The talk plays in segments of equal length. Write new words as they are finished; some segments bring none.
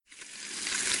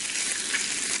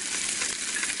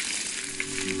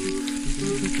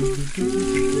You're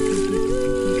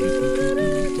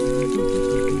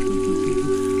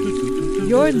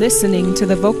listening to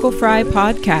the Vocal Fry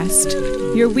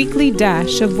Podcast, your weekly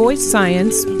dash of voice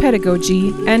science,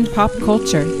 pedagogy, and pop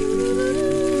culture.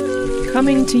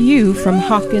 Coming to you from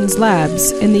Hawkins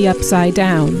Labs in the Upside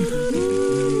Down.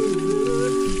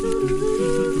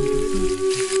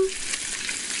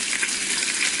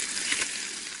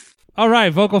 All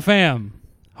right, Vocal Fam.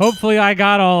 Hopefully I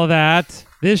got all of that.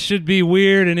 This should be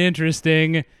weird and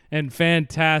interesting and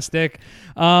fantastic.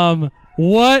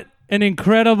 What an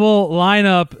incredible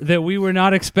lineup that we were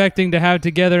not expecting to have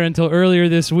together until earlier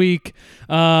this week.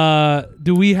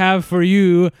 Do we have for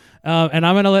you? And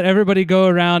I'm going to let everybody go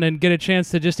around and get a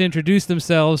chance to just introduce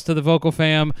themselves to the Vocal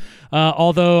Fam.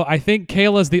 Although I think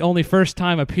Kayla's the only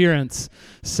first-time appearance.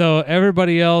 So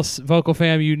everybody else, Vocal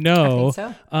Fam, you know. I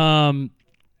think so.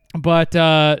 But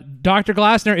Dr.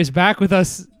 Glassner is back with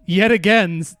us yet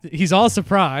again. He's all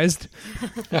surprised.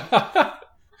 I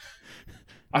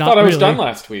thought I was done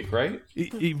last week, right?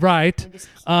 Right.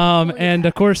 And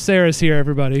of course, Sarah's here,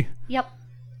 everybody. Yep.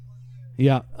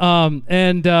 Yeah.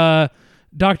 And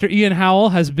Dr. Ian Howell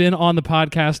has been on the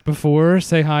podcast before.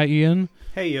 Say hi, Ian.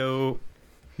 Hey, yo.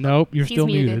 Nope, you're He's still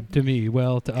muted. to me.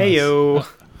 Well, to us. Hey, yo.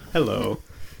 Hello.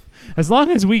 As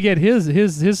long as we get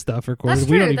his stuff recorded, That's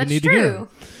we true. don't even That's need true. to hear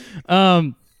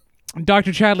him.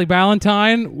 Dr. Chadley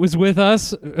Ballantyne was with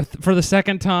us for the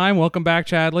second time. Welcome back,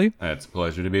 Chadley. It's a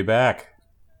pleasure to be back.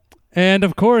 And,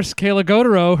 of course, Kayla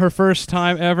Godero, her first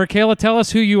time ever. Kayla, tell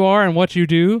us who you are and what you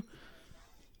do.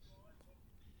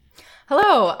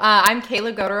 Hello, I'm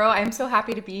Kayla Godero. I'm so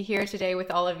happy to be here today with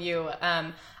all of you.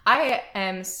 I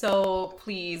am so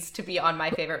pleased to be on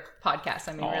my favorite podcast.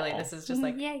 I mean, really, this is just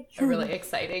like a really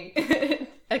exciting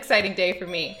day for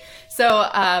me. So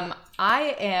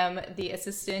I am the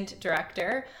assistant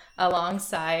director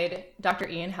alongside Dr.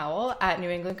 Ian Howell at New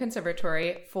England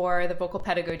Conservatory for the vocal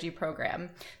pedagogy program.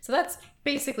 So that's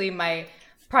basically my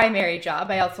primary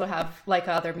job. I also have, like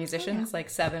other musicians,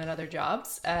 like 7 other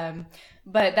jobs.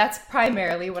 But that's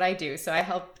primarily what I do. So I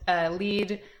help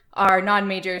lead our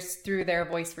non-majors through their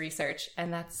voice research,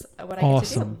 and that's what I get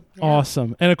to do. Yeah.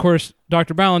 Awesome. And, of course,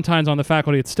 Dr. Ballantyne's on the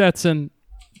faculty at Stetson,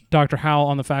 Dr. Howell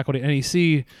on the faculty at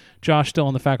NEC, Josh still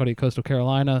on the faculty at Coastal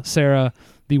Carolina, Sarah,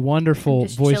 the wonderful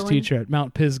voice teacher at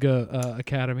Mount Pisgah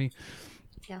Academy.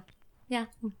 Yeah.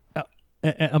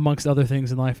 Amongst other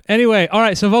things in life. Anyway, all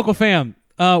right, so Vocal Fam,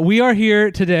 we are here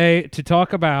today to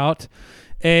talk about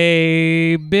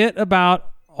a bit about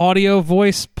audio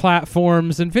voice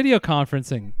platforms and video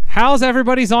conferencing. How's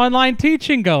everybody's online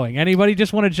teaching going? Anybody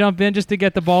just want to jump in just to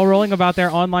get the ball rolling about their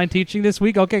online teaching this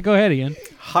week? Okay, go ahead, Ian.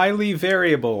 Highly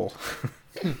variable.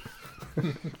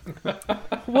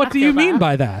 What do you mean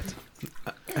by that?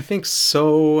 I think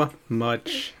so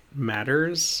much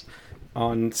matters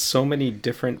on so many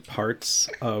different parts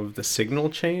of the signal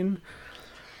chain.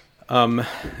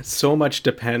 So much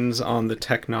depends on the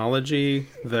technology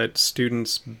that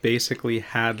students basically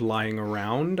had lying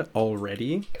around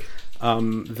already.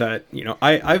 That, you know,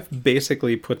 I've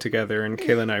basically put together, and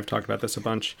Kayla and I have talked about this a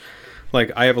bunch,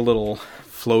 like I have a little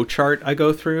flow chart I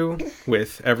go through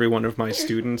with every one of my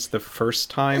students the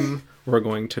first time we're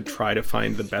going to try to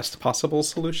find the best possible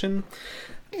solution.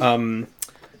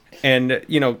 And,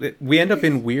 you know, we end up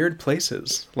in weird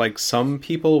places. Like some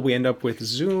people, we end up with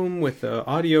Zoom with the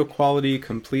audio quality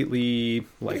completely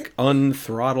like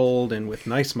unthrottled and with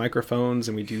nice microphones,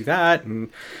 and we do that. And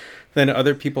then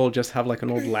other people just have like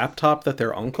an old laptop that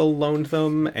their uncle loaned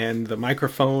them, and the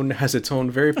microphone has its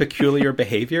own very peculiar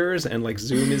behaviors, and like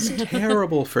Zoom is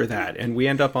terrible for that. And we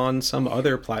end up on some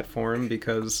other platform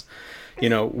because, you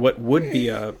know, what would be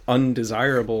a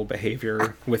undesirable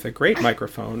behavior with a great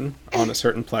microphone on a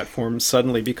certain platform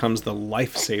suddenly becomes the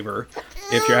lifesaver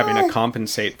if you're having to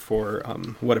compensate for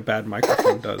what a bad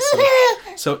microphone does.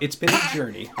 So it's been a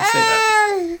journey, I'll say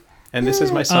that. And this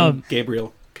is my son,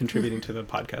 Gabriel, contributing to the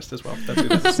podcast as well. That's who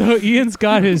that is. So Ian's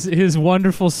got his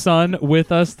wonderful son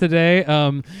with us today.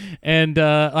 And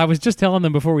I was just telling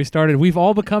them before we started, we've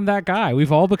all become that guy.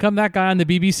 We've all become that guy on the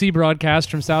BBC broadcast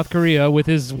from South Korea with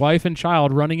his wife and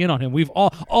child running in on him. We've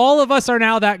all of us are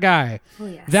now that guy. Oh,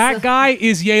 yes. That guy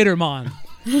is Jedermann.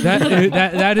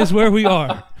 That is where we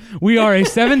are. We are a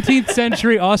 17th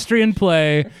century Austrian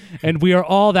play, and we are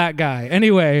all that guy.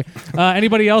 Anyway,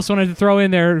 anybody else wanted to throw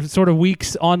in their sort of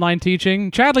week's online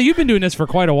teaching? Chadley, you've been doing this for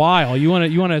quite a while. You want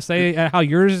to say how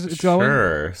yours is going?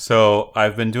 Sure. So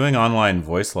I've been doing online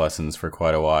voice lessons for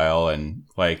quite a while, and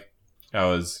like I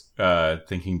was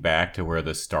thinking back to where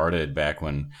this started back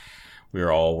when we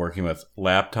were all working with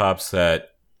laptops that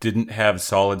didn't have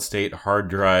solid state hard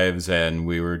drives, and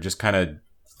we were just kind of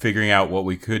figuring out what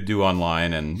we could do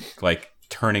online and like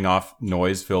turning off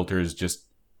noise filters just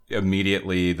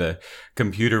immediately. The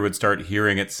computer would start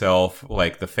hearing itself,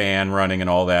 like the fan running and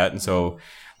all that. And so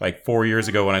like 4 years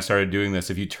ago when I started doing this,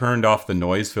 if you turned off the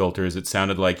noise filters, it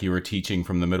sounded like you were teaching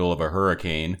from the middle of a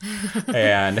hurricane.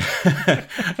 And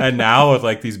and now with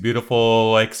like these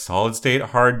beautiful like solid state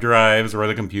hard drives where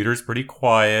the computer's pretty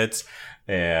quiet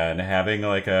and having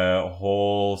like a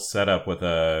whole setup with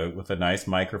a nice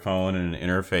microphone and an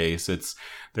interface,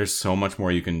 there's so much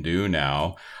more you can do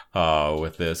now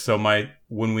with this. So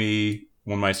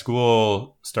when my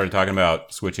school started talking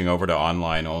about switching over to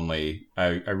online only,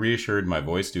 I reassured my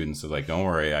voice students, like, don't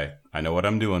worry, I know what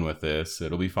I'm doing with this.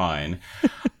 It'll be fine.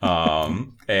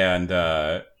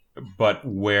 But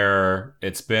where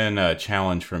it's been a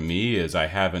challenge for me is I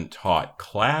haven't taught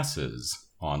classes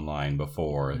online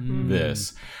before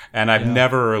this. And I've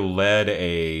never led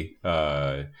a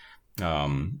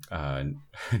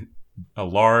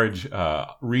large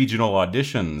regional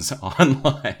auditions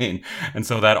online, and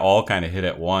so that all kind of hit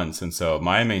at once. And so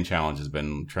my main challenge has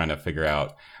been trying to figure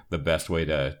out the best way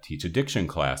to teach a diction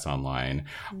class online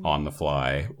on the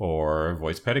fly, or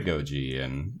voice pedagogy,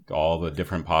 and all the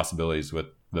different possibilities with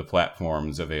the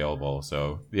platforms available.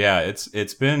 So yeah,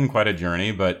 it's been quite a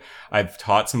journey, but I've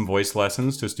taught some voice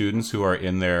lessons to students who are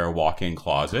in their walk-in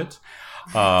closet.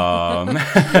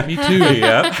 Me too.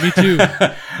 Yep. Me too.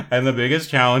 And the biggest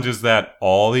challenge is that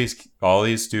all these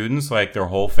students, like their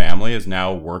whole family is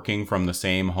now working from the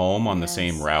same home on the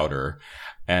same router.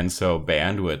 And so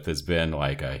bandwidth has been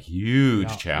like a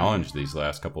huge challenge these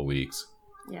last couple of weeks.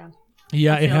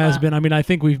 Yeah, it has been. I mean, I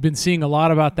think we've been seeing a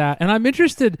lot about that. And I'm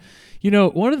interested,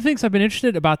 one of the things I've been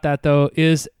interested about that, though,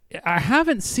 is I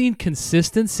haven't seen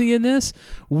consistency in this.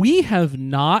 We have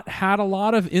not had a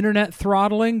lot of internet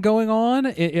throttling going on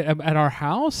at our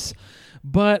house,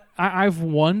 but I've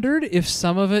wondered if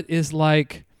some of it is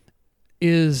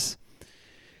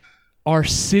are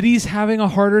cities having a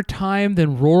harder time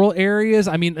than rural areas?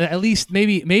 I mean, at least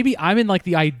maybe I'm in like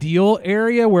the ideal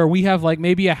area where we have like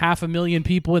maybe 500,000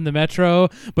 people in the metro,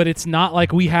 but it's not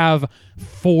like we have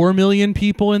 4 million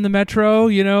people in the metro,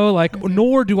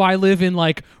 nor do I live in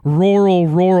like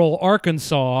rural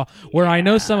Arkansas, where I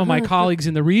know some of my colleagues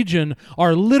in the region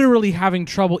are literally having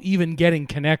trouble even getting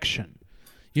connection,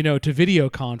 to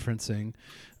video conferencing.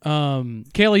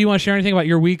 Kayla, you want to share anything about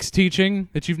your week's teaching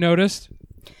that you've noticed?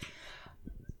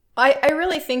 I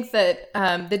really think that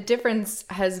the difference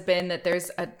has been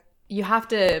that you have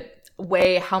to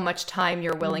weigh how much time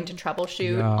you're willing to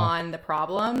troubleshoot on the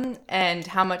problem, and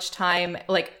how much time,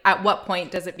 like at what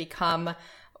point does it become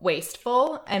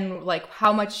wasteful, and like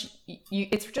how much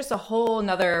it's just a whole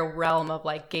nother realm of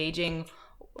like gauging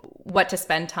what to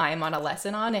spend time on a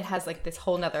lesson on. It has like this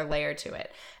whole nother layer to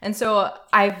it. And so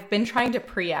I've been trying to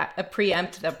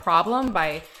preempt the problem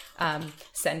by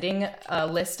sending a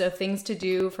list of things to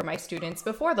do for my students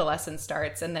before the lesson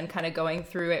starts, and then kind of going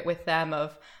through it with them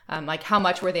of like how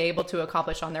much were they able to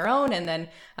accomplish on their own, and then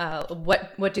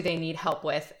what do they need help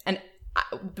with. And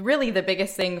really the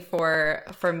biggest thing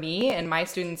for me and my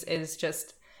students is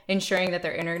just ensuring that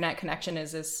their internet connection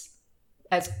is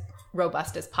as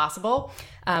robust as possible.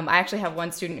 I actually have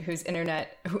one student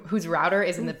whose router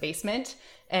is in the basement,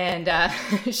 and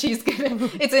it's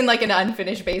in like an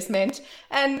unfinished basement.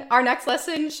 And our next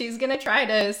lesson, she's gonna try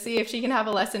to see if she can have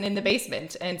a lesson in the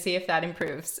basement and see if that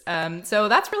improves. So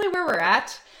that's really where we're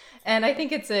at. And I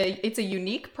think it's a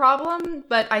unique problem,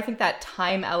 but I think that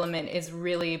time element has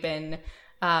really been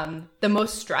the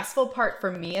most stressful part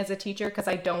for me as a teacher, because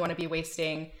I don't want to be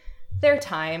wasting their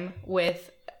time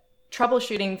with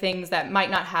troubleshooting things that might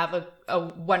not have a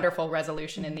wonderful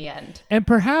resolution in the end. And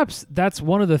perhaps that's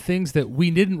one of the things that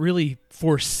we didn't really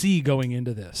foresee going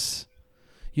into this.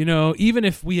 Even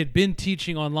if we had been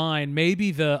teaching online,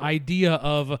 maybe the idea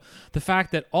of the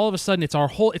fact that all of a sudden it's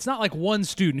not like one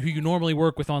student who you normally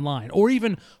work with online, or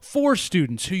even 4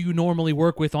 students who you normally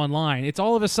work with online. It's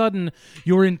all of a sudden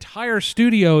your entire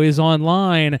studio is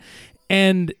online,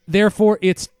 and therefore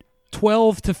it's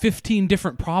 12 to 15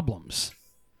 different problems.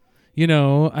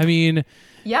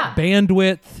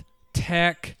 Bandwidth,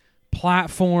 tech,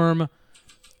 platform.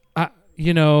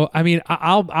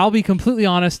 I'll be completely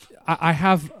honest. I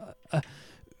have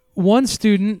one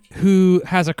student who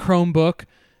has a Chromebook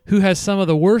who has some of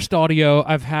the worst audio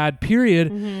I've had, period.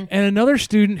 Mm-hmm. And another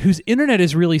student whose internet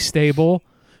is really stable,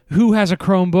 who has a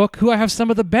Chromebook, who I have some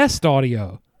of the best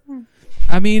audio.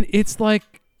 I mean, it's like,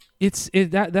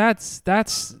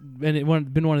 that's been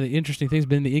one of the interesting things,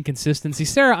 been the inconsistency.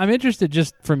 Sarah, I'm interested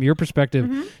just from your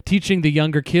perspective, teaching the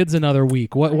younger kids another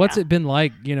week. What's it been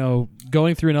like,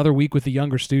 going through another week with the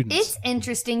younger students? It's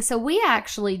interesting. So we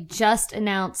actually just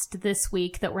announced this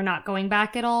week that we're not going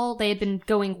back at all. They had been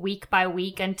going week by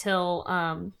week until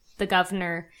the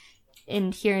governor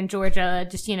here in Georgia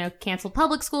just, canceled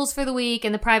public schools for the week,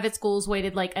 and the private schools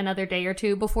waited like another day or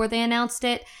two before they announced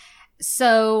it.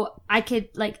 So I could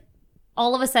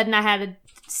all of a sudden I had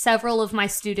several of my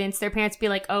students, their parents be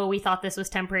like, oh, we thought this was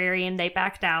temporary, and they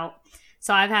backed out.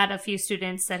 So I've had a few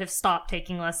students that have stopped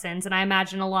taking lessons, and I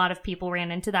imagine a lot of people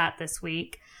ran into that this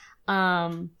week.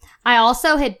 I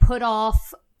also had put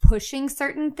off pushing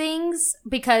certain things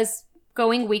because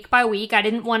going week by week, I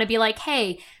didn't want to be like,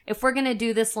 hey, if we're going to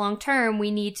do this long term, we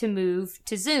need to move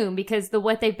to Zoom, because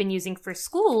what they've been using for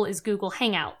school is Google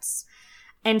Hangouts.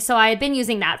 And so I had been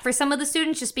using that for some of the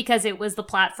students just because it was the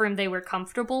platform they were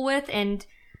comfortable with. And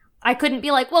I couldn't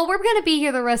be like, well, we're going to be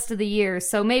here the rest of the year,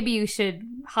 so maybe you should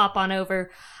hop on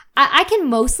over. I can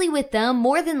mostly with them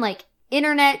more than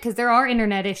internet, because there are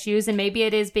internet issues, and maybe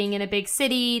it is being in a big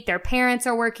city. Their parents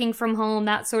are working from home,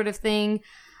 that sort of thing.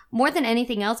 More than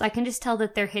anything else, I can just tell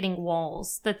that they're hitting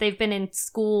walls, that they've been in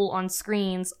school on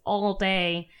screens all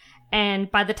day. And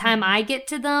by the time I get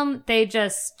to them, they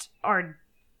just are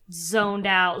zoned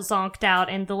out, zonked out,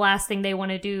 and the last thing they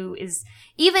want to do is,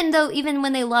 even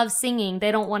when they love singing,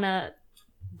 they don't want to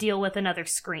deal with another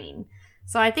screen.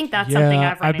 So I think that's something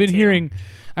I've been hearing.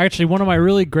 Actually, one of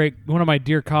my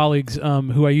dear colleagues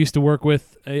who I used to work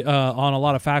with on a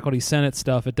lot of faculty senate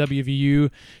stuff at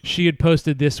WVU, she had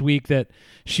posted this week that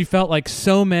she felt like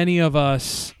so many of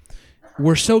us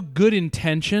were so good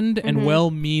intentioned and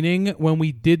well-meaning when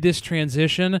we did this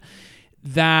transition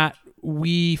that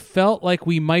we felt like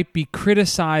we might be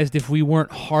criticized if we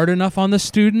weren't hard enough on the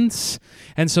students.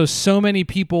 And so many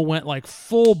people went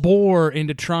full bore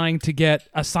into trying to get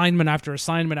assignment after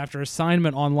assignment after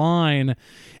assignment online,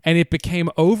 and it became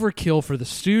overkill for the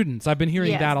students. I've been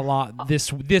hearing that a lot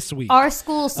this week. Our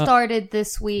school started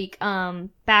this week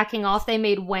backing off. They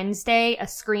made Wednesday a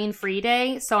screen-free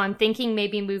day, so I'm thinking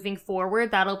maybe moving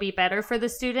forward that'll be better for the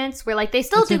students, where they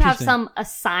still do have some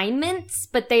assignments,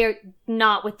 but they are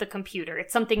not with the computer.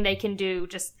 It's something they can do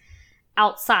just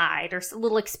outside, or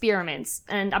little experiments,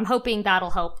 and I'm hoping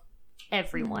that'll help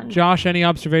everyone. Josh, any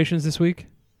observations this week?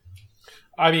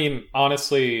 I mean,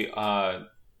 honestly,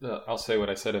 I'll say what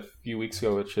I said a few weeks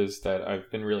ago, which is that I've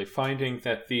been really finding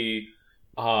that the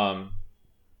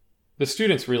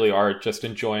students really are just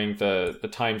enjoying the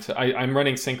time to. I'm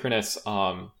running synchronous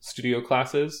studio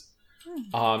classes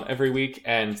every week,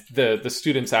 and the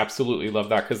students absolutely love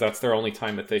that, because that's their only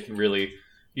time that they can really,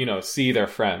 see their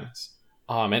friends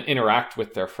and interact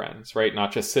with their friends, right?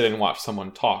 Not just sit and watch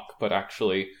someone talk, but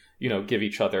actually, give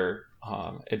each other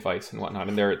advice and whatnot.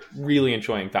 And they're really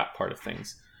enjoying that part of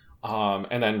things.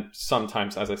 And then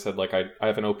sometimes, as I said, I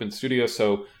have an open studio,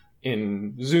 so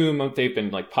in Zoom, they've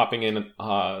been popping in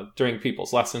during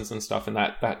people's lessons and stuff, and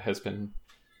that's been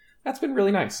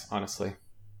really nice, honestly.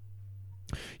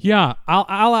 Yeah,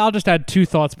 I'll just add two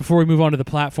thoughts before we move on to the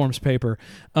platforms paper.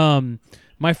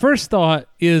 My first thought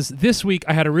is, this week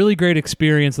I had a really great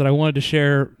experience that I wanted to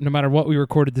share no matter what we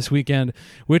recorded this weekend,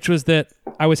 which was that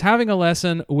I was having a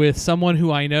lesson with someone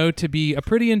who I know to be a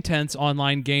pretty intense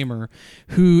online gamer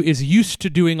who is used to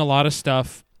doing a lot of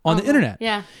stuff on the internet.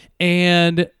 Yeah.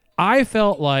 And I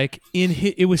felt like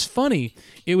it was funny.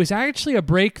 It was actually a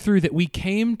breakthrough that we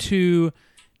came to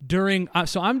during.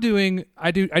 So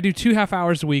I do 2 half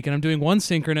hours a week, and I'm doing one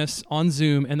synchronous on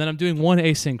Zoom, and then I'm doing one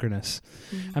asynchronous.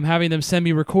 I'm having them send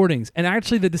me recordings. And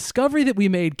actually the discovery that we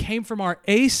made came from our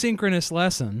asynchronous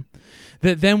lesson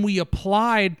that then we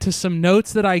applied to some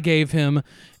notes that I gave him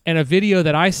and a video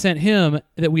that I sent him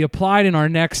that we applied in our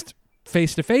next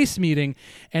face-to-face meeting.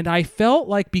 And I felt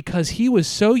like, because he was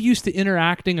so used to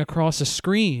interacting across a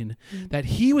screen, that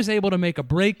he was able to make a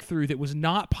breakthrough that was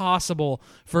not possible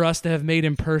for us to have made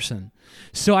in person.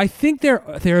 So I think there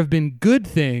have been good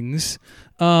things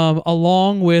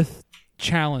along with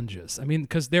challenges. I mean,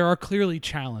 because there are clearly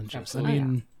challenges. Absolutely. I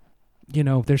mean,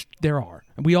 there are.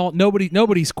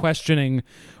 Nobody's questioning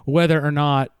whether or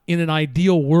not in an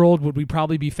ideal world would we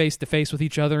probably be face-to-face with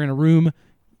each other in a room.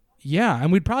 Yeah,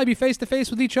 and we'd probably be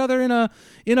face-to-face with each other in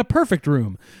a perfect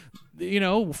room,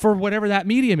 for whatever that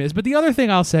medium is. But the other thing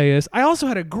I'll say is, I also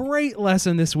had a great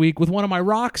lesson this week with one of my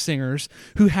rock singers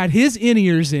who had his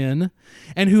in-ears in,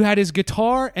 and who had his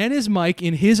guitar and his mic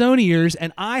in his own ears,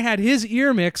 and I had his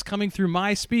ear mix coming through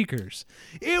my speakers.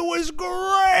 It was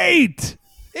great!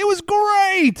 It was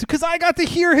great, because I got to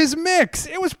hear his mix.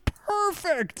 It was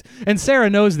perfect. And Sarah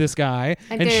knows this guy,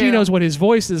 and she do. knows what his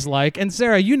voice is like. And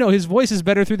Sarah, you know his voice is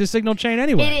better through the signal chain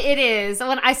anyway. It is.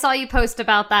 When I saw you post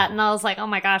about that, and I was like, oh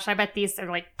my gosh, I bet these are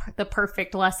like the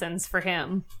perfect lessons for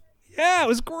him. Yeah, it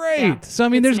was great. Yeah, so, I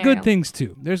mean, good there's scenario. good things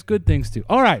too. There's good things too.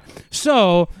 All right.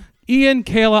 So, Ian,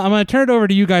 Kayla, I'm going to turn it over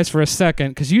to you guys for a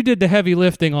second because you did the heavy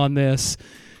lifting on this.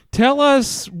 Tell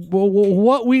us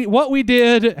what we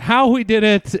did, how we did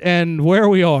it, and where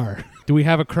we are. Do we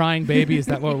have a crying baby? Is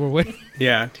that what we're waiting?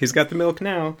 Yeah, he's got the milk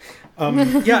now.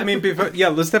 Yeah, I mean,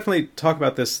 let's definitely talk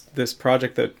about this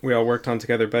project that we all worked on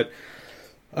together. But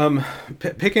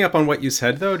picking up on what you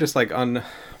said, though, just like on,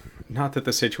 not that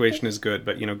the situation is good,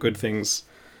 but good things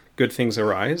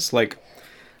arise. Like,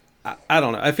 I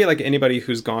don't know. I feel like anybody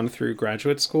who's gone through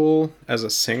graduate school as a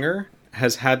singer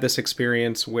has had this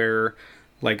experience where,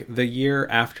 like, the year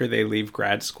after they leave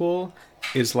grad school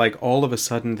is like all of a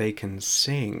sudden they can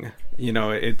sing.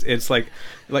 It's like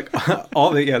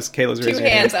all the Kayla's Two raising her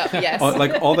hands hand. up, yes.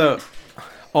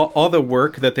 All the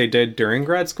work that they did during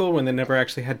grad school when they never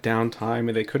actually had downtime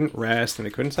and they couldn't rest and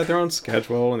they couldn't set their own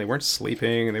schedule and they weren't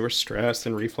sleeping and they were stressed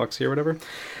and refluxy or whatever.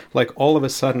 Like all of a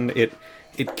sudden it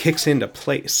kicks into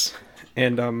place.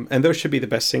 And those should be the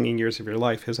best singing years of your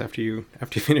life, is after you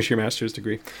finish your master's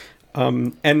degree.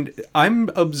 And I'm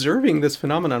observing this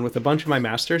phenomenon with a bunch of my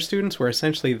master's students where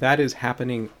essentially that is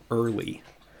happening early,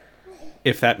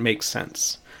 if that makes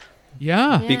sense.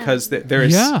 Yeah. Because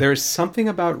there's something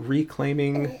about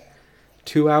reclaiming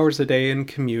 2 hours a day in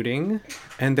commuting,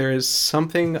 and there is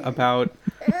something about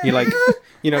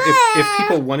if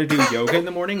people want to do yoga in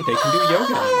the morning, they can do yoga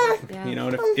in the morning. Yeah.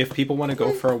 And if people want to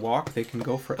go for a walk, they can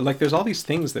go for, like, there's all these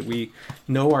things that we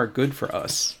know are good for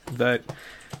us that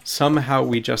somehow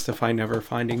we justify never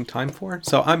finding time for.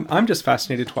 So I'm just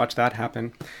fascinated to watch that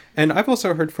happen. And I've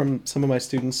also heard from some of my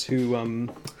students who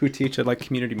teach at like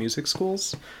community music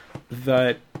schools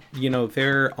that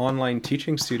their online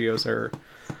teaching studios are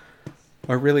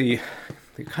really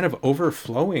kind of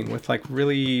overflowing with like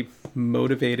really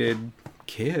motivated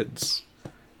kids,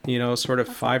 sort of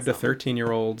 5 to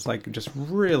 13-year-olds, like just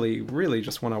really, really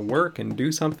just want to work and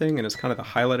do something, and it's kind of the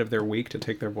highlight of their week to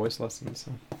take their voice lessons.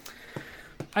 So.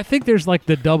 I think there's like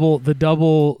the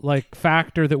double like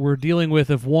factor that we're dealing with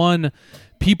of one,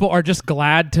 people are just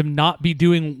glad to not be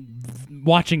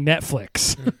watching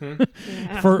Netflix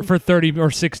for 30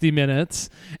 or 60 minutes.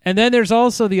 And then there's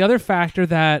also the other factor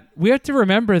that we have to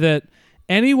remember that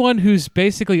anyone who's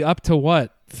basically up to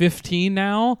 15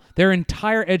 now, their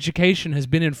entire education has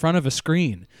been in front of a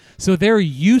screen. So they're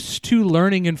used to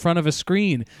learning in front of a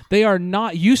screen. They are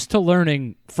not used to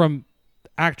learning from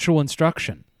actual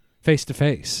instruction, face to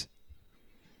face.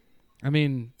 I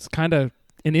mean, it's kind of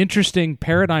an interesting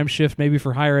paradigm shift maybe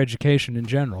for higher education in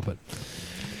general, but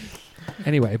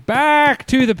anyway, back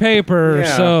to the paper.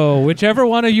 Yeah. So whichever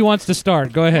one of you wants to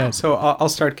start, go ahead. So I'll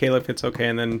start, Kayla, if it's okay,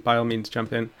 and then by all means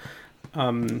jump in.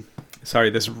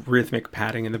 Sorry, this rhythmic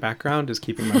padding in the background is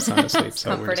keeping my son asleep,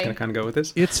 so we're just going to kind of go with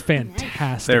this. It's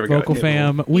fantastic, There we go. Vocal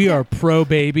Fam. We are pro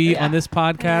baby on this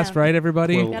podcast, right,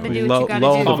 everybody? We'll gotta do what you gotta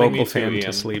lull do. the Calming vocal me too, fam Ian.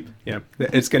 to sleep. Yeah,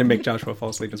 it's going to make Joshua fall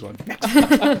asleep as well.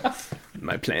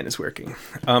 My plan is working.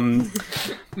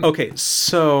 Okay,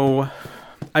 so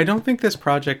I don't think this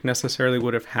project necessarily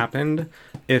would have happened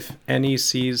if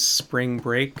NEC's spring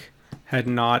break had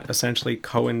not essentially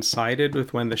coincided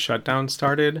with when the shutdown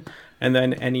started, and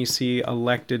then NEC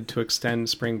elected to extend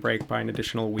spring break by an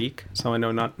additional week. So I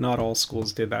know not all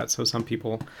schools did that. So some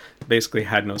people basically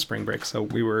had no spring break. So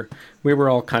we were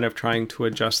all kind of trying to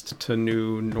adjust to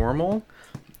new normal.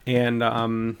 And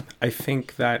I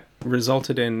think that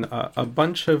resulted in a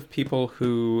bunch of people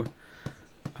who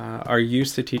are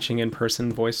used to teaching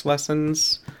in-person voice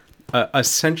lessons,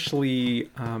 essentially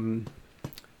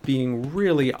being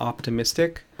really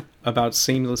optimistic about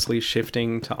seamlessly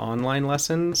shifting to online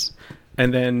lessons,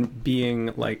 and then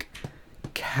being like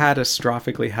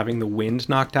catastrophically having the wind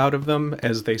knocked out of them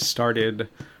as they started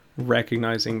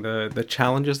recognizing the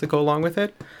challenges that go along with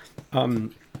it.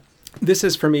 This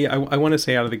is, for me, I want to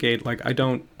say out of the gate, like, I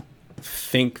don't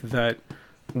think that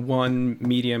one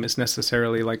medium is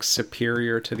necessarily like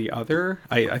superior to the other.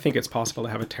 I think it's possible to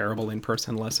have a terrible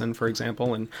in-person lesson, for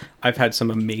example, and I've had some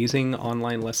amazing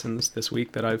online lessons this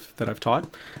week that I've taught.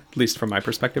 At least from my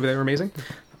perspective, they were amazing.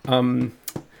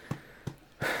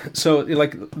 So,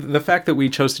 like, the fact that we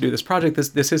chose to do this project,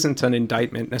 this isn't an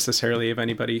indictment necessarily of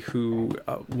anybody who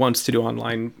wants to do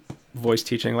online voice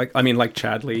teaching. Like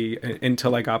Chadley,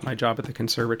 until I got my job at the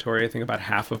conservatory, I think about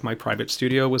half of my private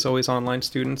studio was always online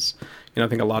students. I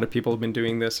think a lot of people have been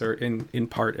doing this, or in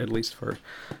part at least for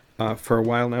a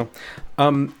while now.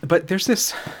 But there's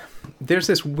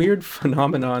this weird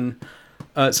phenomenon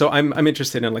So I'm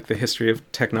interested in like the history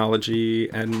of technology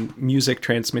and music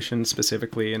transmission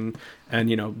specifically, and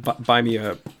buy me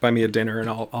a dinner and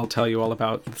I'll tell you all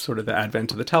about sort of the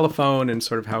advent of the telephone and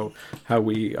sort of how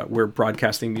we're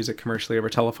broadcasting music commercially over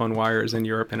telephone wires in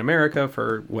Europe and America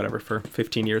for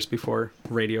 15 years before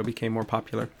radio became more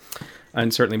popular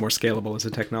and certainly more scalable as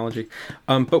a technology.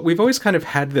 But we've always kind of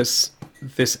had this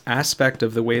aspect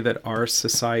of the way that our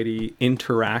society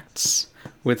interacts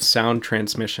with sound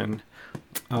transmission,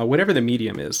 whatever the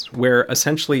medium is, where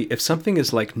essentially if something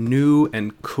is like new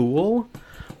and cool,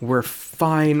 we're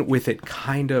fine with it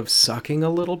kind of sucking a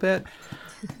little bit.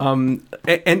 And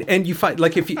you find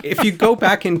like if you go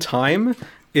back in time,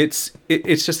 it's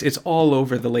all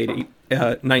over the late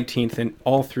 19th and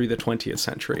all through the 20th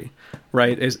century,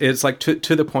 right? It's like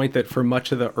to the point that for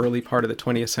much of the early part of the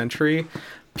 20th century,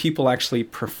 people actually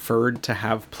preferred to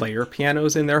have player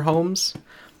pianos in their homes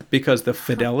because the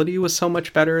fidelity was so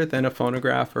much better than a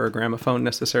phonograph or a gramophone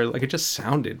necessarily. Like it just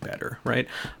sounded better, right?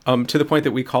 To the point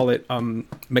that we call it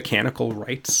mechanical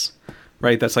rights,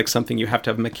 right? That's like something you have to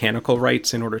have mechanical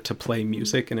rights in order to play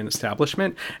music in an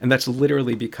establishment. And that's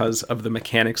literally because of the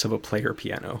mechanics of a player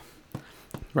piano.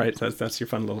 Right, that's your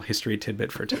fun little history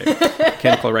tidbit for today.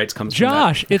 Mechanical rights comes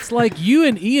Josh, from that. It's like you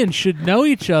and Ian should know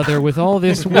each other with all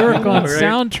this work on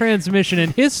sound transmission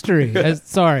and history.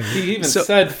 Sorry. He even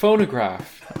said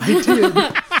phonograph. I did.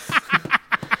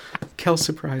 Kel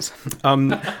surprise.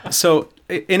 So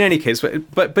in any case,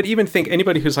 but even think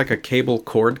anybody who's like a cable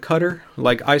cord cutter,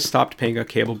 like I stopped paying a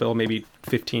cable bill maybe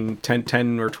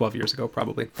 10 or 12 years ago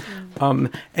probably. And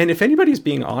if anybody's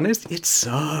being honest, it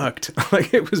sucked.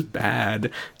 Like it was bad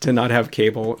to not have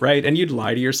cable, right? And you'd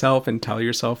lie to yourself and tell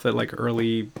yourself that like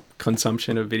early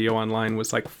consumption of video online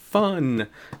was like fun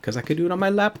because I could do it on my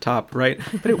laptop, right?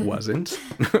 But it wasn't,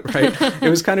 right? It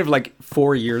was kind of like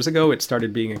 4 years ago it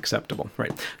started being acceptable,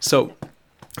 right? So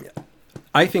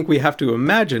I think we have to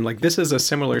imagine like this is a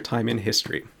similar time in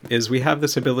history, is we have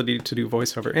this ability to do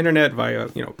voice over internet via,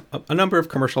 a number of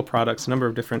commercial products, a number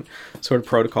of different sort of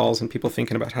protocols and people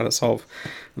thinking about how to solve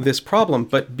this problem.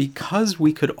 But because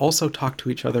we could also talk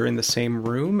to each other in the same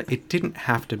room, it didn't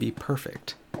have to be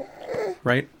perfect,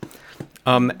 right?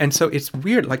 And so it's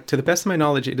weird, like to the best of my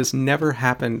knowledge, it has never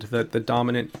happened that the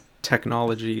dominant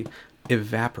technology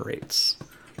evaporates.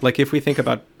 Like if we think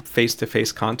about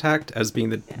face-to-face contact as being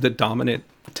the dominant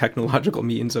technological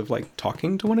means of like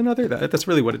talking to one another, that's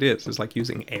really what it is like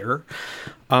using air.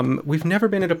 We've never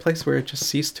been at a place where it just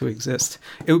ceased to exist.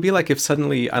 It would be like if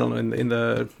suddenly, I don't know, in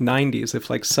the 90s, if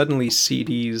like suddenly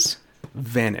CDs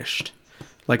vanished.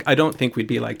 Like, I don't think we'd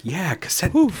be like,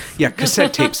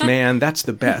 cassette tapes, man, that's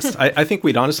the best. I think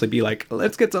we'd honestly be like,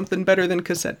 let's get something better than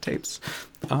cassette tapes,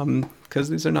 because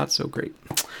these are not so great.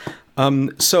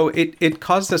 So it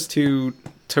caused us to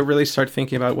really start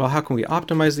thinking about, well, how can we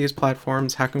optimize these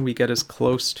platforms? How can we get as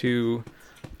close to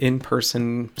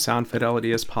in-person sound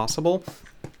fidelity as possible?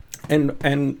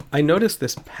 And I noticed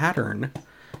this pattern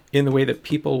in the way that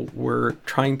people were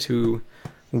trying to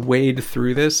wade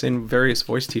through this in various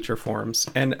voice teacher forums.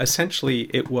 And essentially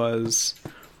it was,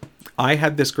 I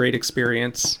had this great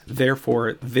experience,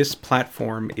 therefore this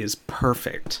platform is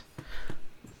perfect.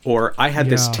 Or I had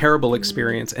this terrible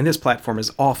experience and this platform is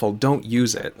awful, don't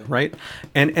use it, right?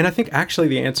 And I think actually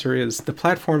the answer is the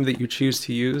platform that you choose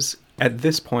to use at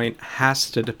this point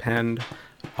has to depend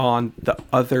on the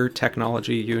other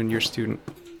technology you and your student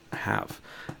have.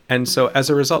 And so as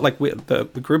a result, like the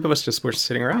group of us just were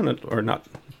sitting around, or not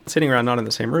sitting around, not in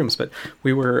the same rooms, but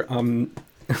we were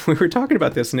we were talking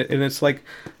about this, and it's like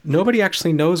nobody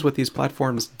actually knows what these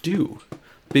platforms do,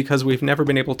 because we've never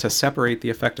been able to separate the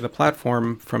effect of the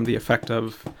platform from the effect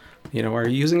of, are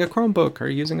you using a Chromebook? Are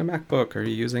you using a MacBook? Are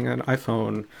you using an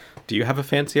iPhone? Do you have a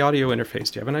fancy audio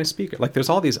interface? Do you have a nice speaker? Like, there's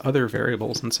all these other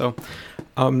variables. And so,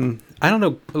 I don't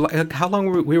know, like, how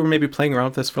long we were maybe playing around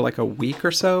with this for like a week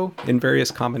or so in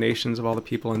various combinations of all the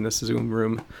people in this Zoom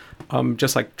room.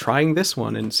 Just like trying this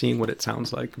one and seeing what it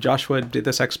sounds like. Joshua did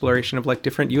this exploration of like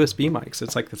different USB mics.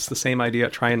 It's the same idea.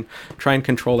 Try and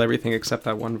control everything except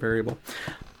that one variable.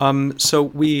 So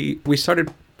we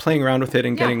started playing around with it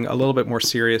and getting a little bit more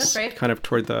serious kind of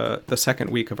toward the second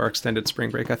week of our extended spring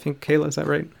break. I think, Kayla, is that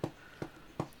right?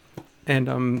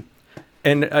 And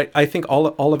I think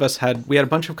all of us had a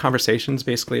bunch of conversations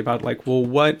basically about like, well,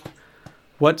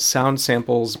 what sound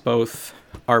samples both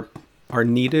are are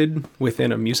needed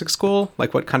within a music school,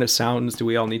 like what kind of sounds do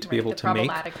we all need to be able to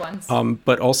make, ones.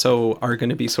 But also are going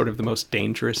to be sort of the most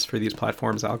dangerous for these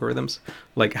platforms' algorithms.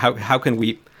 Like how can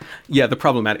we, the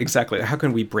problematic, exactly, how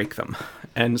can we break them?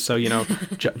 And so,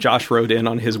 Josh rode in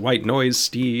on his white noise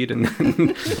steed,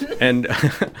 and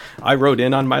I rode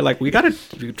in on my, like,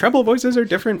 treble voices are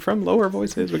different from lower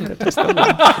voices. We got to test them.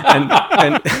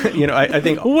 And I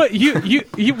think what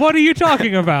what are you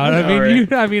talking about?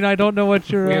 I mean, I don't know what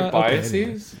you're. We have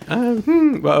biases.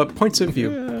 Points of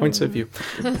view. Points of view.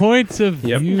 Points of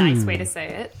view. Nice way to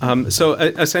say it. So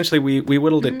essentially, we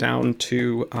whittled it down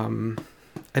to,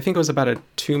 I think it was about a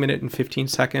 2-minute and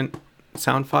 15-second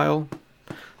sound file.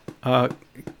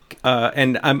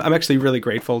 And I'm actually really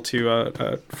grateful to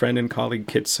a friend and colleague,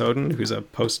 Kit Soden, who's a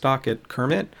postdoc at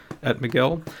Kermit at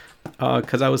McGill,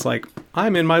 because I was like,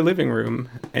 I'm in my living room,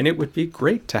 and it would be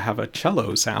great to have a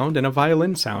cello sound and a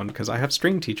violin sound, because I have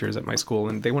string teachers at my school,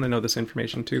 and they want to know this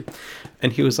information too.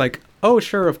 And he was like, oh,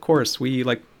 sure, of course, we,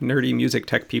 like, nerdy music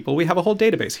tech people, we have a whole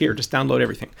database here, just download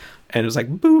everything. And it was like,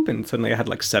 boop, and suddenly I had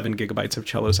like 7 gigabytes of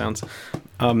cello sounds.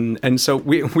 And so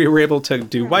we were able to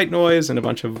do white noise and a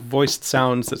bunch of voiced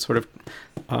sounds that sort of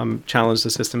challenge the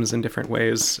systems in different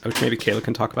ways, which maybe Kayla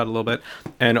can talk about a little bit,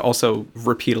 and also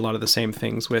repeat a lot of the same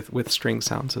things with string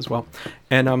sounds as well.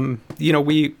 And,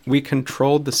 we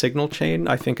controlled the signal chain,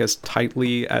 I think, as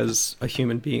tightly as a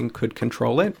human being could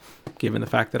control it, given the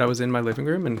fact that I was in my living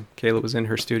room and Kayla was in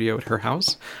her studio at her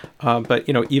house. But,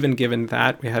 even given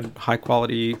that, we had high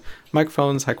quality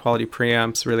microphones, high quality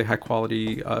preamps, really high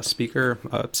quality speaker,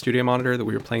 studio monitor that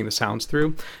we were playing the sounds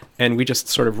through. And we just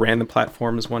sort of ran the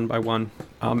platforms one by one.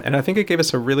 And I think it gave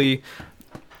us a really,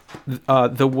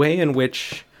 the way in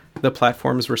which the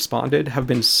platforms responded have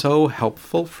been so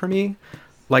helpful for me.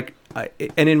 Like,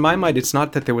 and in my mind, it's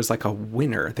not that there was like a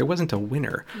winner. There wasn't a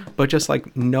winner, but just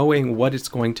like knowing what it's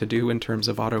going to do in terms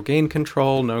of auto gain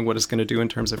control, knowing what it's going to do in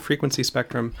terms of frequency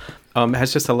spectrum,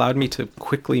 has just allowed me to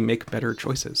quickly make better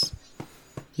choices,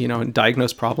 and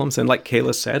diagnose problems. And like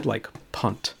Kayla said, like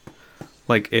punt.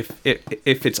 Like if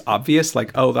it's obvious,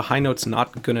 like, oh, the high note's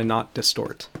not going to not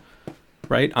distort,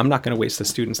 right? I'm not going to waste the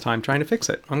student's time trying to fix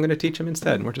it. I'm going to teach them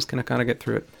instead, and we're just going to kind of get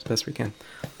through it as best we can.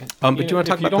 But do you want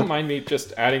to talk about? If you don't mind me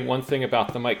just adding one thing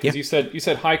about the mic, because you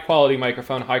said high quality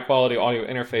microphone, high quality audio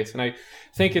interface, and I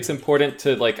think it's important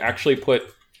to like actually put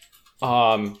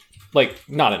like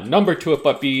not a number to it,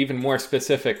 but be even more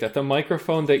specific that the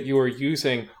microphone that you are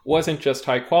using wasn't just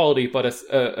high quality, but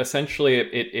essentially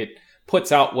it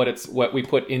puts out what we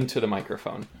put into the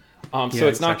microphone. So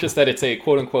it's not just that it's a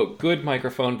quote unquote good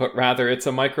microphone, but rather it's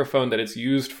a microphone that is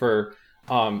used for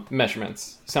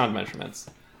measurements, sound measurements.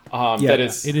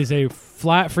 It is a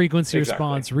flat frequency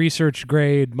response, research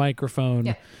grade microphone.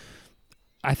 Yeah.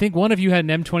 I think one of you had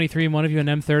an M23 and one of you an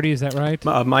M30. Is that right?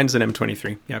 Mine's an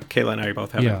M23. Yeah, Kayla and I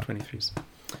both have M23s.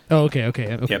 Oh,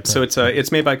 okay. Yeah, so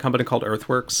it's made by a company called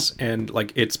Earthworks, and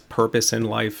like its purpose in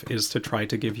life is to try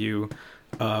to give you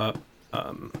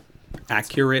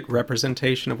accurate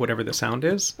representation of whatever the sound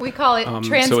is. We call it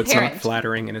transparent. So it's not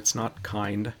flattering and it's not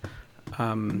kind,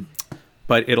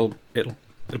 but it'll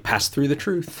pass through the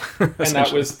truth. and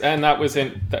that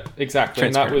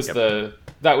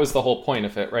was the whole point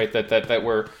of it, right? That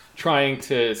we're trying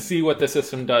to see what the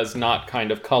system does, not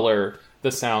kind of color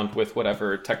the sound with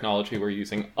whatever technology we're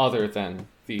using other than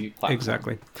the platform.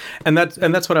 Exactly. And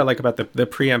that's what I like about the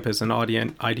preamp is an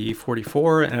Audient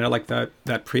IDE44, and I like that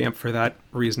preamp for that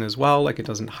reason as well. Like it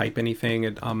doesn't hype anything.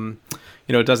 It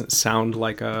it doesn't sound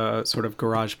like a sort of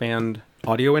GarageBand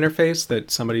audio interface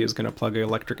that somebody is going to plug an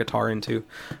electric guitar into.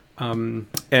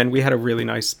 And we had a really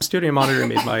nice studio monitor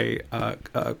made by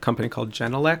a company called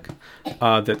Genelec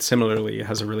that similarly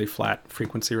has a really flat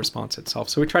frequency response itself.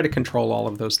 So we try to control all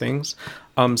of those things.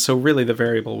 So really the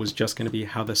variable was just going to be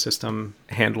how the system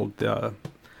handled the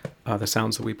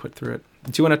sounds that we put through it.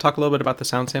 Do you want to talk a little bit about the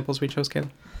sound samples we chose, Kayla?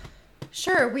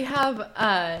 Sure. We have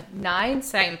 9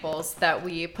 samples that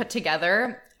we put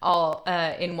together all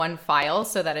in one file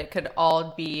so that it could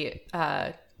all be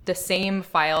the same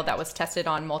file that was tested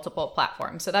on multiple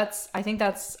platforms. So I think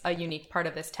that's a unique part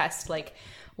of this test. Like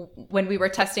when we were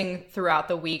testing throughout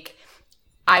the week,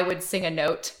 I would sing a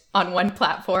note on one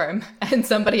platform and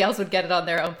somebody else would get it on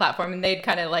their own platform, and they'd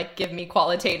kind of like give me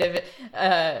qualitative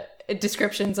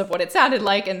descriptions of what it sounded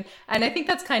like. And I think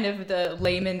that's kind of the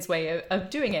layman's way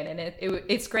of doing it. And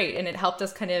it's great. And it helped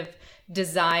us kind of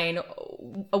design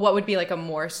what would be like a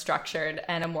more structured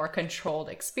and a more controlled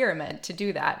experiment to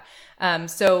do that.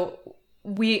 So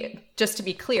just to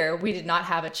be clear, we did not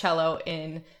have a cello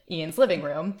in Ian's living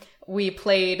room. We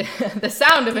played the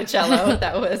sound of a cello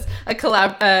that was a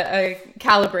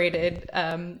calibrated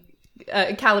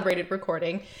calibrated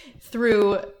recording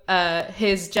through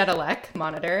his Jetalec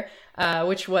monitor,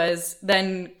 which was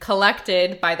then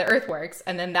collected by the Earthworks,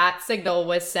 and then that signal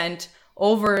was sent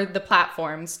over the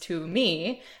platforms to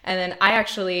me, and then I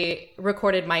actually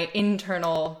recorded my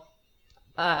internal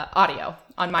audio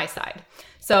on my side.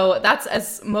 So that's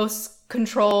as most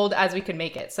controlled as we could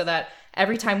make it, so that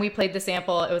every time we played the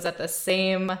sample, it was at the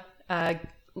same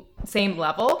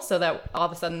level, so that all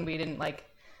of a sudden we didn't like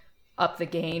up the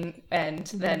gain, and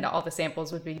then all the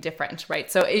samples would be different, right?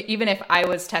 So even if I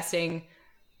was testing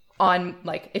on,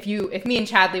 like, if me and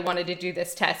Chadley wanted to do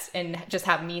this test and just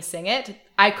have me sing it,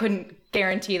 I couldn't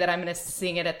guarantee that I'm going to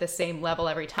sing it at the same level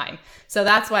every time. So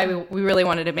that's why we really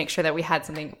wanted to make sure that we had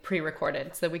something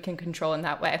pre-recorded so that we can control in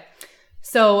that way.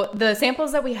 So the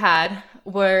samples that we had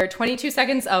were 22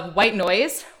 seconds of white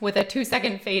noise with a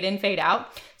 2-second fade in, fade out.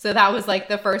 So that was like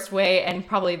the first way, and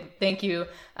probably thank you,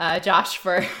 Josh,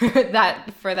 for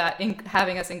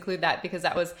having us include that, because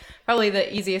that was probably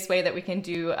the easiest way that we can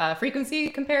do frequency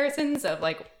comparisons of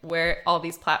like where all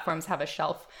these platforms have a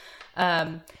shelf.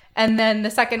 And then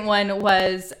the second one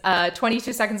was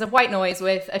 22 seconds of white noise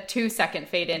with a 2-second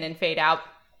fade in and fade out.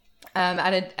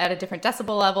 At a different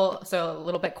decibel level, so a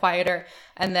little bit quieter,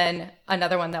 and then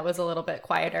another one that was a little bit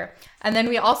quieter. And then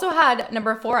we also had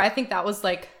number 4. I think that was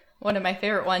like one of my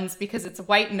favorite ones, because it's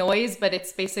white noise, but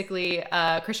it's basically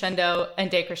crescendo and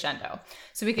decrescendo.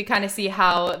 So we could kind of see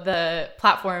how the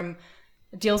platform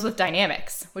deals with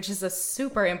dynamics, which is a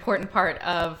super important part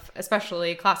of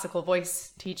especially classical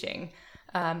voice teaching,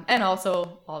 and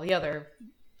also all the other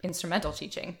instrumental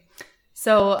teaching.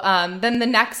 So then the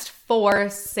next 4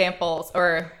 samples,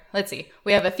 or let's see,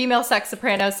 we have a female sex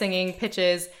soprano singing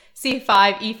pitches C5,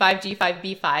 E5, G5,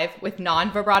 B5 with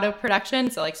non-vibrato production,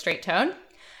 so like straight tone.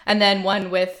 And then one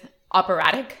with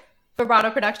operatic vibrato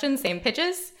production, same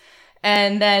pitches.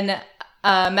 And then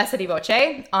messa di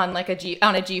voce on like a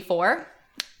G4.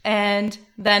 And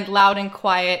then loud and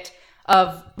quiet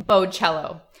of bowed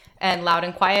cello and loud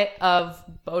and quiet of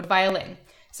bowed violin.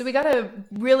 So we got a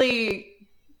really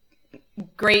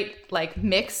great like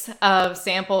mix of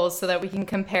samples so that we can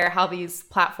compare how these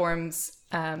platforms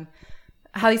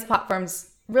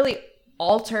really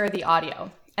alter the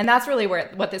audio. And that's really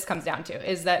what this comes down to,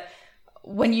 is that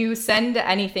when you send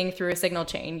anything through a signal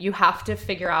chain, you have to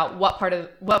figure out what part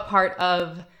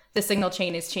of the signal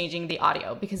chain is changing the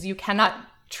audio, because you cannot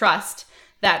trust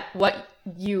that what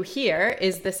you hear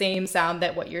is the same sound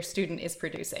that what your student is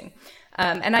producing.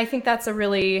 And I think that's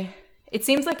it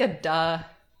seems like a duh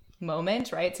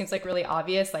moment, right? It seems like really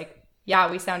obvious, like, yeah,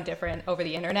 we sound different over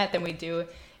the internet than we do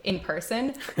in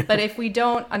person. But if we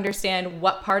don't understand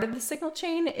what part of the signal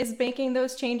chain is making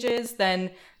those changes, then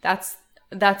that's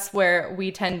where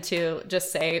we tend to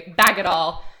just say, bag it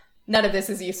all. None of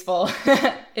this is useful.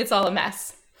 It's all a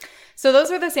mess. So those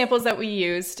are the samples that we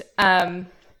used. And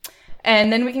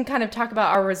then we can kind of talk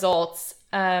about our results.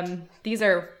 These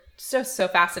are so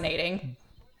fascinating.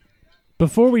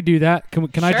 Before we do that,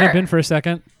 can I jump in for a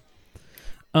second?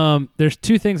 There's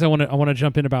 2 things I want to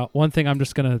jump in about. One thing I'm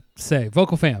just going to say,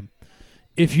 Vocal Fam,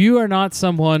 if you are not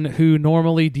someone who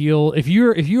normally if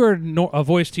you are a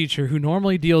voice teacher who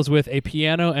normally deals with a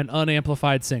piano and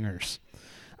unamplified singers,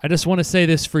 I just want to say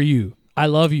this for you. I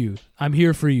love you. I'm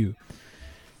here for you.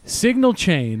 Signal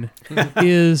chain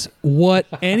is what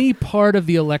any part of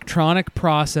the electronic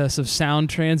process of sound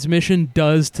transmission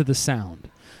does to the sound.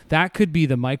 That could be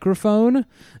the microphone,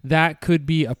 that could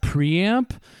be a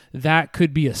preamp, that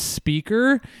could be a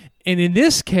speaker. And in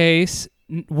this case,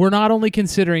 we're not only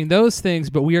considering those things,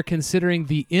 but we are considering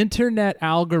the internet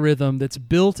algorithm that's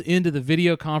built into the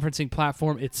video conferencing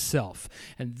platform itself.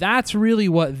 And that's really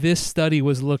what this study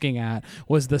was looking at,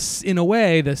 was in a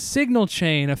way, the signal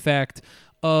chain effect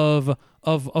of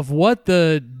what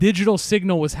the digital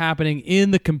signal was happening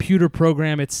in the computer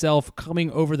program itself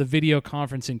coming over the video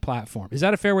conferencing platform. Is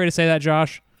that a fair way to say that,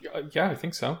 Josh? Yeah, I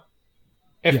think so.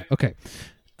 Yeah, okay.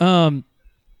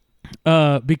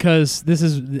 Because this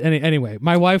is anyway,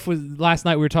 my wife last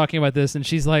night we were talking about this, and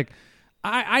she's like,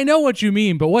 I know what you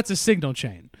mean, but what's a signal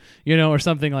chain? Or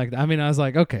something like that. I mean, I was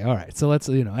like, okay, all right. So let's,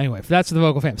 anyway, that's the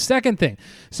Vocal Fam. Second thing.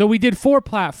 So we did 4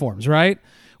 platforms, right?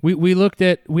 We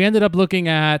ended up looking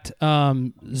at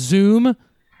Zoom,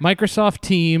 Microsoft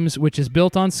Teams, which is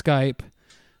built on Skype,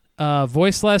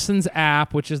 Voice Lessons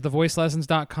app, which is the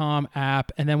voicelessons.com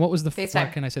app, and then what was the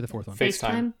FaceTime. Can I say the 4th one?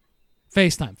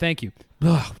 FaceTime. Thank you.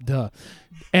 Ugh, duh.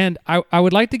 And I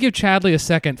would like to give Chadley a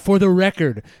second for the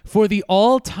record, for the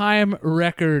all-time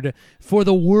record, for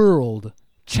the world.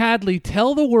 Chadley,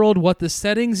 tell the world what the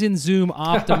settings in Zoom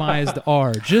optimized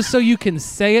are, just so you can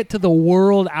say it to the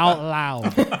world out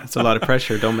loud. That's a lot of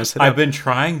pressure. Don't mess it up. I've been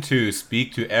trying to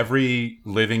speak to every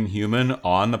living human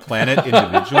on the planet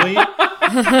individually.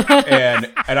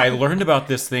 and I learned about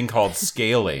this thing called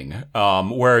scaling,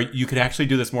 where you could actually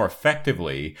do this more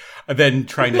effectively than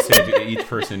trying to say to each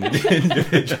person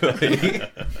individually.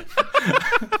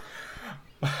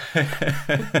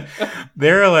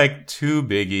 There are like two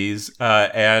biggies,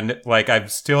 and like I'm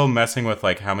still messing with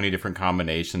like how many different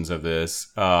combinations of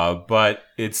this, but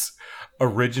it's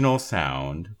original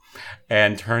sound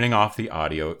and turning off the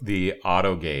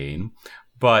auto gain.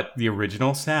 But the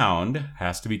original sound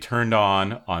has to be turned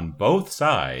on both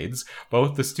sides,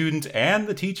 both the student and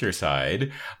the teacher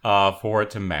side, for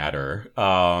it to matter.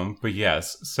 But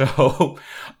yes, so,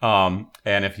 and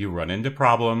if you run into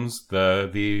problems,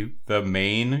 the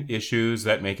main issues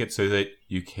that make it so that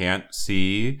you can't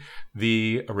see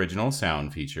the original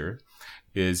sound feature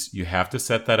is you have to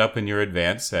set that up in your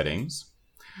advanced settings.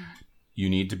 You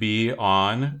need to be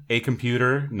on a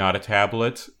computer, not a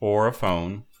tablet or a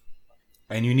phone.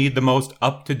 And you need the most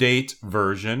up-to-date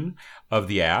version of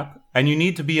the app. And you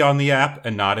need to be on the app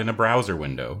and not in a browser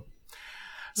window.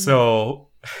 So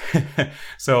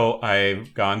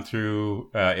I've gone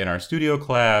through in our studio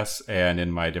class and in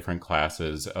my different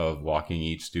classes of walking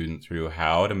each student through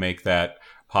how to make that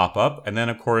pop up. And then,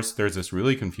 of course, there's this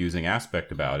really confusing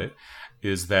aspect about it,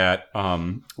 is that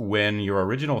when your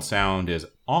original sound is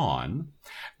on,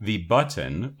 the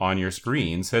button on your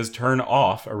screen says turn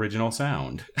off original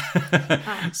sound.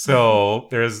 So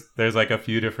there's like a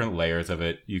few different layers of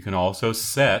it. You can also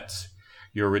set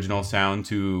your original sound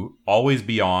to always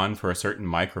be on for a certain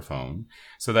microphone,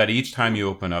 so that each time you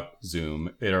open up Zoom,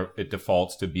 it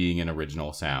defaults to being an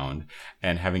original sound,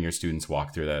 and having your students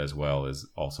walk through that as well is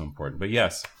also important. But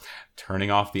yes,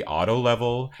 turning off the auto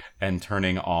level and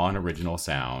turning on original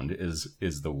sound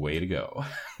is the way to go.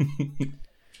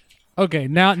 Okay,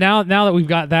 now that we've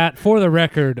got that for the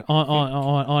record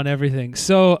on everything,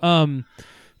 so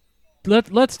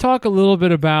let's talk a little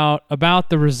bit about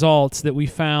the results that we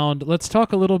found. Let's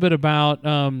talk a little bit about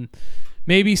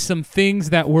maybe some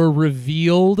things that were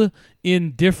revealed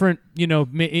in different,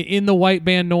 in the white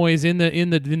band noise, in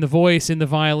the voice, in the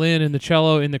violin, in the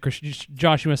cello, in the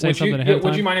Josh. You want to say something ahead of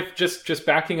time? Would you mind if just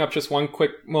backing up just one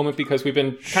quick moment, because we've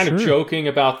been kind of joking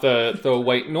about the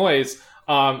white noise.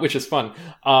 Which is fun.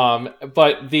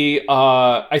 But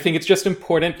I think it's just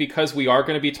important, because we are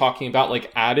going to be talking about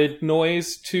like added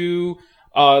noise to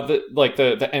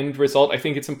the end result. I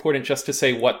think it's important just to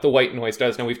say what the white noise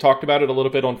does. Now, we've talked about it a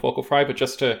little bit on Vocal Fry, but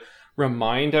just to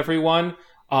remind everyone,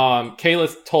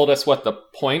 Kayla told us what the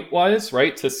point was,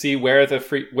 right? To see where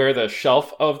the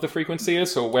shelf of the frequency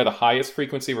is, so where the highest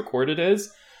frequency recorded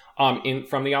is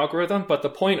from the algorithm. But the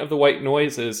point of the white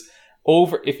noise is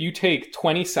if you take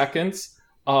 20 seconds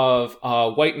of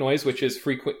white noise, which is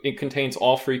it contains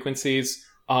all frequencies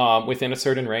within a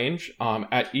certain range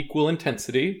at equal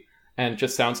intensity, and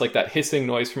just sounds like that hissing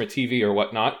noise from a TV or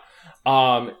whatnot,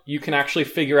 you can actually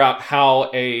figure out how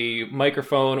a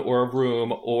microphone or a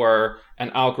room or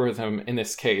an algorithm, in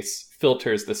this case,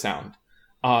 filters the sound.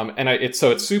 It's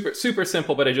super, super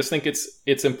simple, but I just think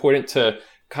it's important to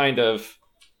kind of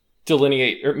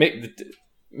delineate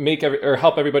or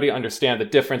help everybody understand the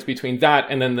difference between that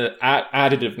and then the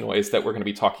additive noise that we're going to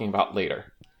be talking about later.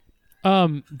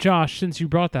 Josh, since you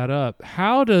brought that up,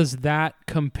 how does that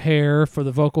compare for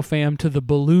the Vocal Fam to the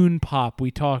balloon pop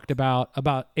we talked about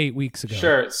 8 weeks ago?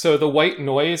 Sure. So the white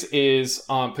noise is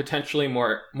potentially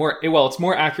it's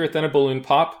more accurate than a balloon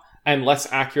pop and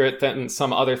less accurate than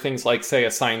some other things like, say,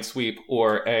 a sine sweep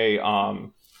or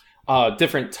a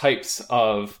different types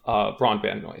of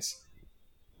broadband noise.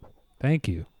 Thank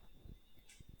you.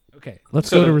 Okay,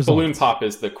 let's go to results. Balloon pop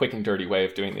is the quick and dirty way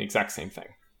of doing the exact same thing.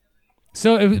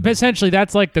 So essentially,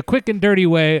 that's like the quick and dirty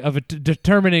way of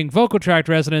determining vocal tract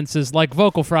resonances, like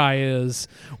Vocal Fry is,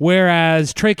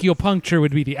 whereas tracheal puncture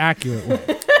would be the accurate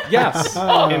way. Yes,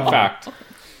 in fact.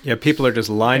 Yeah, people are just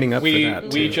lining up for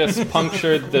that. We just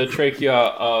punctured the trachea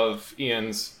of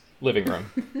Ian's living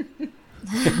room.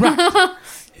 Right.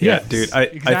 Yeah, Yes, dude, I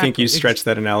think you exactly. stretched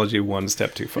that analogy one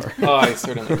step too far. Oh, I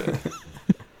certainly did.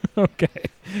 Okay.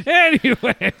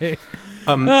 Anyway.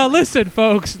 Listen,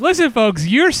 folks,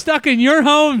 you're stuck in your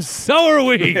homes, so are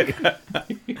we.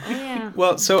 Yeah.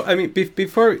 Well, so, I mean,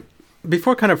 before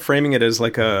kind of framing it as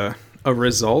like a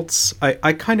results,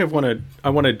 I kind of want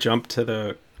to jump to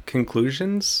the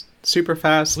conclusions super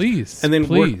fast. Please. And then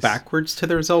work backwards to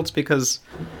the results, because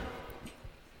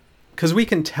we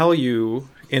can tell you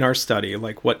in our study,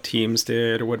 like what Teams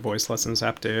did or what Voice Lessons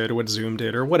app did or what Zoom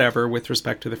did or whatever with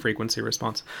respect to the frequency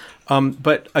response.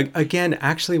 But again,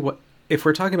 actually, if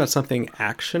we're talking about something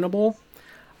actionable,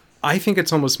 I think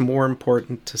it's almost more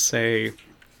important to say,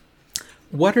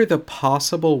 what are the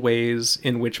possible ways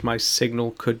in which my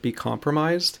signal could be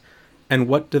compromised, and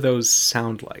what do those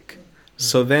sound like?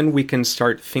 So then we can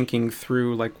start thinking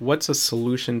through, like, what's a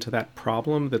solution to that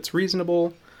problem that's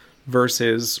reasonable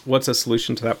versus what's a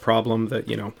solution to that problem that,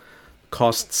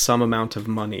 costs some amount of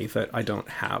money that I don't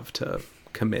have to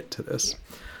commit to this.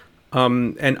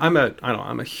 And I'm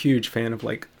a huge fan of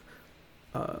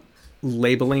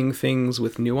labeling things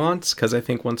with nuance, because I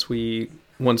think once we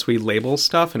label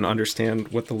stuff and understand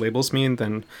what the labels mean,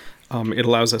 then it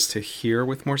allows us to hear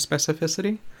with more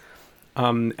specificity.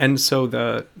 And so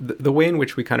the way in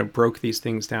which we kind of broke these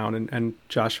things down, and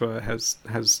Joshua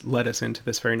has led us into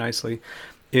this very nicely,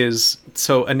 is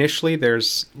so initially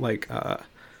there's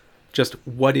just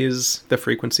what is the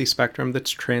frequency spectrum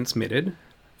that's transmitted,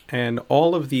 and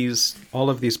all of these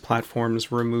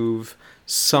platforms remove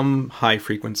some high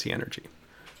frequency energy,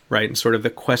 right? And sort of the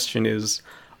question is,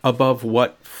 above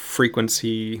what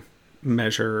frequency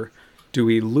measure do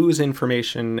we lose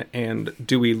information, and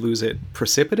do we lose it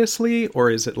precipitously, or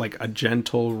is it like a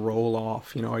gentle roll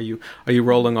off? Are you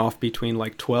rolling off between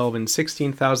 12 and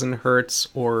 16,000 hertz,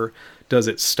 or does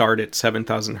it start at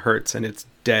 7,000 hertz and it's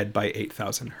dead by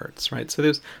 8,000 hertz, right? So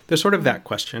there's sort of that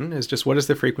question, is just what is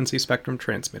the frequency spectrum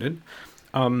transmitted?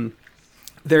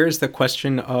 There is the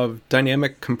question of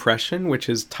dynamic compression, which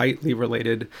is tightly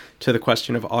related to the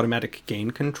question of automatic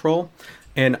gain control.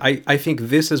 And I think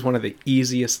this is one of the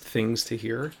easiest things to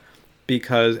hear,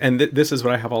 because, this is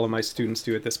what I have all of my students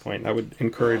do at this point. I would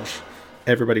encourage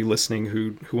everybody listening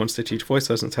who wants to teach voice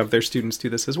lessons have their students do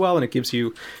this as well. And it gives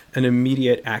you an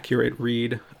immediate, accurate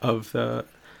read of the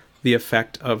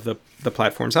effect of the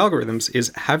platform's algorithms,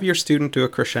 is have your student do a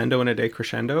crescendo and a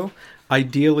decrescendo,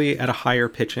 ideally at a higher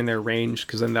pitch in their range,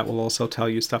 because then that will also tell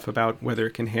you stuff about whether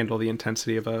it can handle the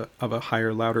intensity of a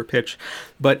higher, louder pitch.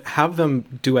 But have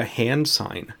them do a hand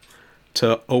sign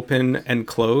to open and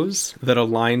close that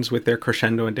aligns with their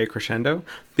crescendo and decrescendo.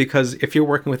 Because if you're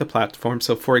working with a platform,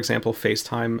 so for example,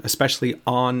 FaceTime, especially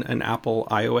on an Apple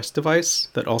iOS device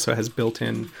that also has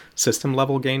built-in system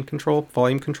level gain control,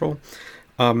 volume control,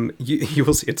 you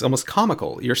will see it's almost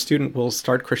comical. Your student will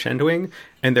start crescendoing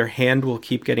and their hand will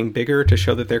keep getting bigger to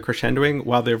show that they're crescendoing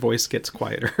while their voice gets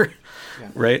quieter. Yeah.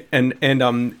 Right?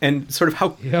 And sort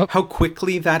of how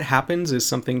quickly that happens is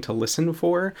something to listen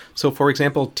for. So for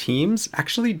example, Teams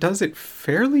actually does it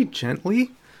fairly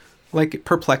gently, like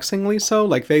perplexingly so.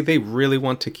 Like they really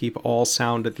want to keep all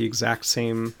sound at the exact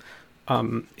same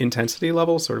intensity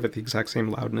level, sort of at the exact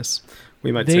same loudness.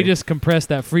 We might say. They just compress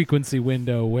that frequency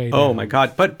window way down. Oh my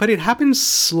God. But it happens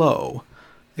slow.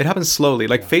 It happens slowly.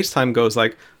 Like FaceTime goes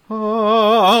like,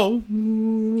 oh,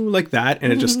 like that.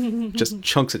 And it just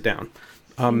chunks it down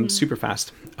super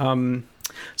fast.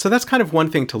 So that's kind of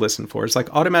one thing to listen for. It's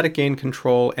like automatic gain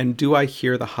control. And do I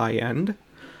hear the high end?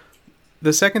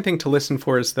 The second thing to listen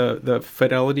for is the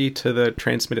fidelity to the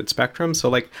transmitted spectrum. So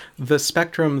like the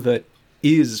spectrum that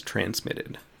is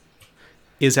transmitted.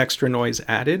 Is extra noise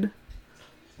added?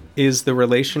 Is the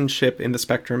relationship in the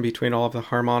spectrum between all of the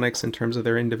harmonics in terms of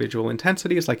their individual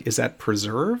intensities, like, is that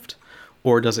preserved?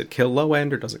 Or does it kill low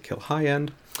end, or does it kill high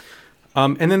end?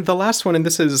 And then the last one, and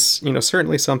this is,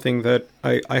 certainly something that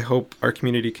I hope our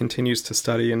community continues to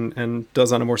study and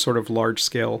does on a more sort of large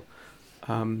scale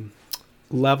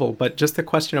level, but just the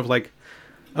question of like,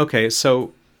 okay,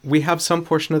 so we have some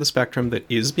portion of the spectrum that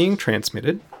is being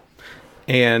transmitted,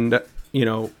 and,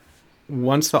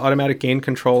 once the automatic gain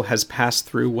control has passed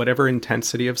through whatever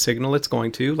intensity of signal it's going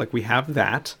to, like we have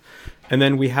that. And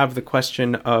then we have the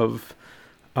question of,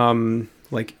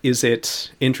 is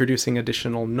it introducing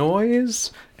additional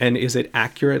noise? And is it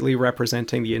accurately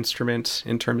representing the instrument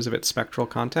in terms of its spectral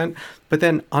content? But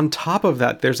then on top of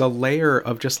that, there's a layer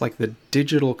of just like the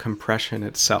digital compression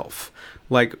itself,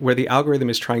 like where the algorithm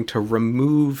is trying to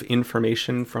remove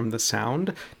information from the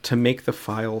sound to make the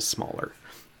file smaller.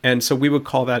 And so we would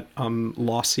call that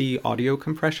lossy audio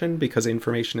compression, because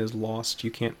information is lost.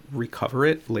 You can't recover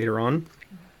it later on.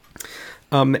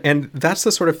 And that's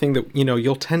the sort of thing that,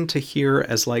 you'll tend to hear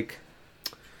as like,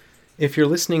 if you're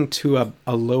listening to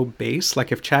a low bass,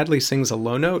 like if Chadley sings a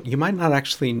low note, you might not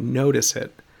actually notice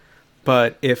it.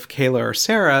 But if Kayla or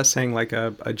Sarah sang like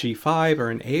a G5 or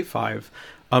an A5,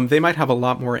 they might have a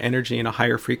lot more energy in a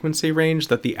higher frequency range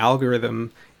that the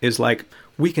algorithm is like,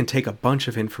 we can take a bunch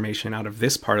of information out of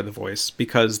this part of the voice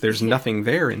because there's nothing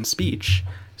there in speech.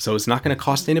 So it's not going to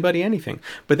cost anybody anything.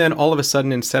 But then all of a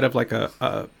sudden, instead of like a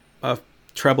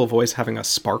treble voice having a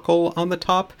sparkle on the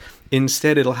top.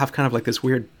 Instead, it'll have kind of like this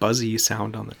weird buzzy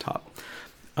sound on the top.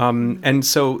 And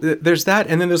so there's that.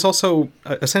 And then there's also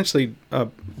essentially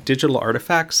digital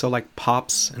artifacts. So like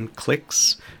pops and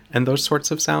clicks and those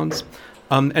sorts of sounds.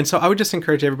 And so I would just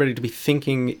encourage everybody to be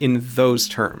thinking in those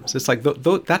terms. It's like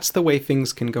that's the way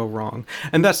things can go wrong.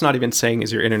 And that's not even saying,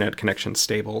 is your internet connection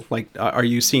stable? Like, are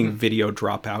you seeing video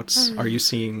dropouts? Are you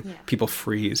seeing people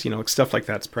freeze? You know, stuff like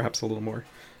that's perhaps a little more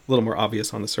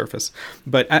obvious on the surface.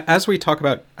 But as we talk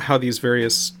about how these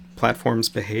various platforms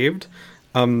behaved,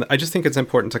 I just think it's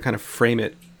important to kind of frame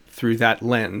it through that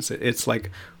lens. It's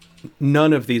like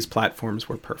none of these platforms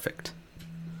were perfect.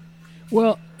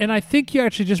 Well, and I think you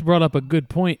actually just brought up a good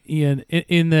point, Ian,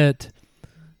 in that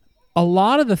a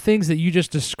lot of the things that you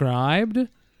just described,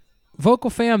 Vocal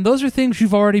Fam, those are things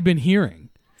you've already been hearing.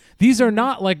 These are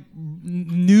not like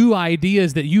new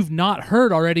ideas that you've not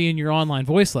heard already in your online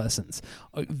voice lessons.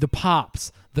 The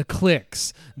pops, the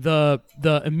clicks, the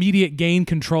immediate gain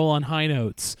control on high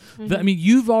notes. I mean,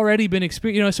 you've already been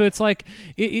experiencing, you know, so it's like,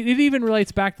 it even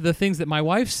relates back to the things that my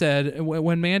wife said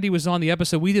when Mandy was on the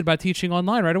episode we did about teaching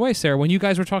online right away, Sarah, when you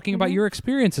guys were talking about your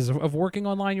experiences of working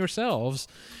online yourselves.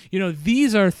 You know,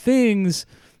 these are things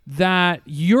that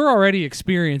you're already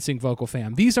experiencing, Vocal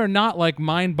Fam. These are not like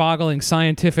mind-boggling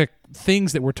scientific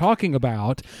things that we're talking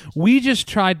about. We just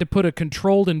tried to put a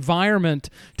controlled environment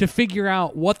to figure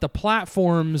out what the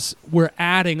platforms were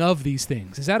adding of these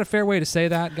things. Is that a fair way to say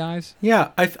that, guys? Yeah,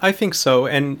 I think so.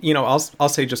 And, you know, I'll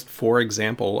say just for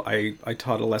example, I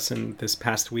taught a lesson this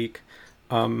past week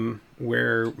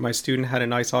where my student had a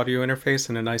nice audio interface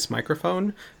and a nice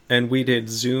microphone, and we did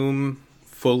Zoom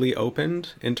fully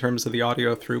opened in terms of the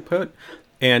audio throughput,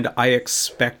 and I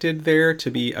expected there to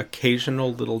be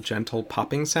occasional little gentle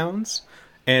popping sounds,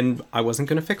 and I wasn't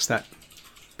going to fix that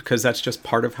because that's just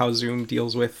part of how Zoom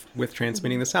deals with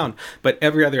transmitting the sound. But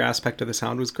every other aspect of the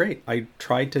sound was great. I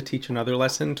tried to teach another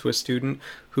lesson to a student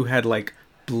who had like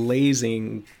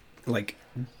blazing like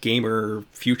gamer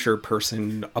future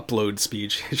person upload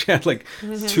speed. She had like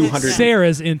 200.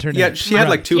 Sarah's internet. Yeah, she had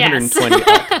like 220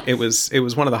 up. It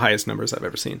was one of the highest numbers I've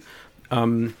ever seen.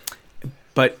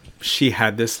 But she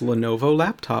had this Lenovo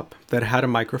laptop that had a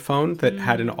microphone that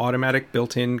had an automatic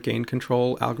built-in gain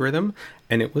control algorithm,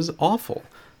 and it was awful.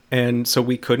 And so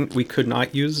we could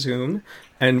not use Zoom,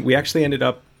 and we actually ended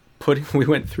up we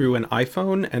went through an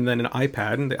iPhone and then an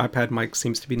iPad, and the iPad mic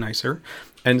seems to be nicer.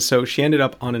 And so she ended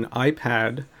up on an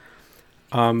iPad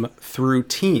through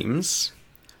Teams,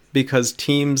 because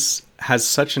Teams has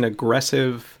such an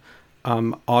aggressive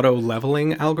auto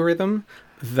leveling algorithm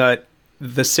that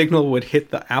the signal would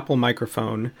hit the Apple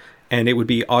microphone and it would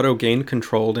be auto gain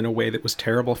controlled in a way that was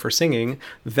terrible for singing.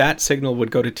 That signal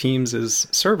would go to Teams's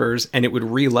servers and it would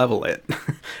re-level it.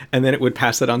 And then it would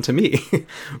pass it on to me,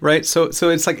 right? So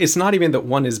it's like, it's not even that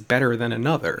one is better than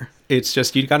another. It's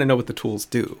just, you got to know what the tools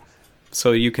do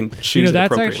so you can choose it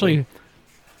appropriately.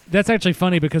 That's actually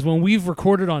funny, because when we've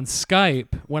recorded on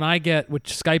Skype,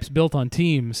 which Skype's built on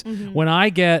Teams, when I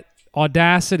get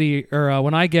Audacity or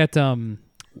when I get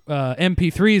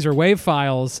MP3s or WAV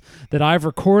files that I've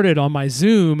recorded on my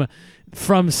Zoom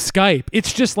from Skype,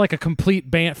 it's just like a complete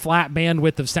flat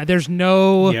bandwidth of sound. There's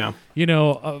no,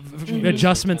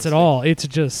 adjustments at all. It's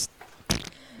just,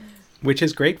 which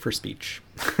is great for speech.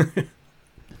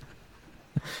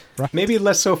 Right. Maybe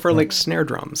less so for like snare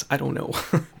drums. I don't know.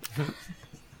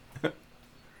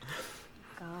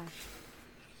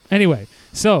 Anyway,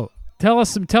 so tell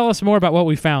us more about what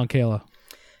we found, Kayla.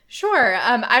 Sure.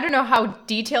 I don't know how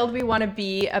detailed we want to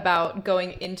be about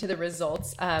going into the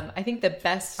results. I think the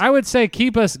best... I would say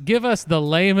give us the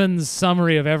layman's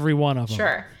summary of every one of them.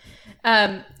 Sure.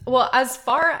 Well, as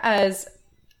far as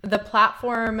the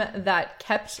platform that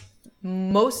kept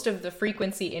most of the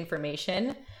frequency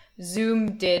information,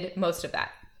 Zoom did most of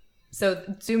that. So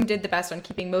Zoom did the best on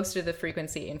keeping most of the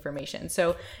frequency information.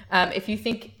 So if you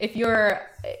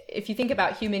think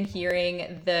about human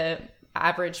hearing, the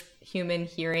average human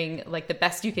hearing, like the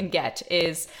best you can get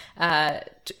is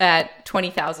at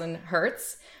 20,000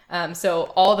 hertz. So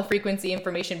all the frequency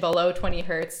information below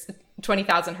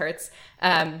 20,000 hertz,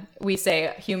 we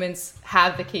say humans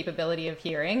have the capability of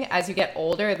hearing. As you get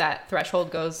older, that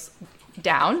threshold goes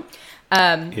down.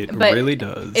 It really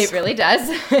does. It really does.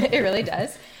 It really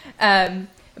does.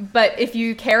 But if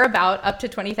you care about up to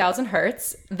 20,000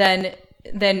 hertz, then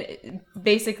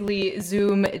basically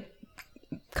Zoom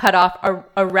cut off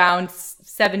around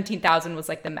 17,000 was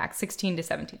like the max, 16 to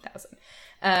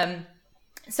 17,000.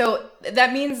 So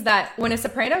that means that when a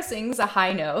soprano sings a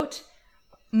high note,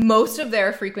 most of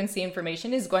their frequency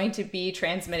information is going to be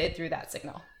transmitted through that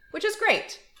signal, which is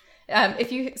great.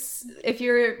 if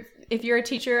you're a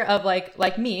teacher of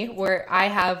like me, where I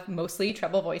have mostly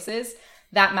treble voices,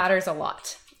 that matters a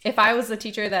lot. If I was a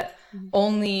teacher that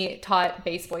only taught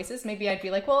bass voices, maybe I'd be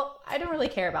like, well, I don't really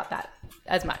care about that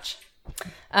as much.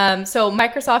 So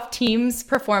Microsoft Teams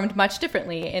performed much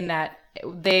differently in that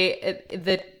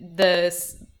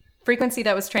the frequency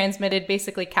that was transmitted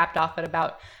basically capped off at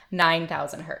about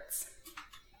 9,000 hertz.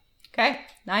 Okay,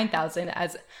 9,000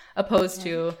 as opposed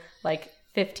to like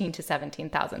 15 to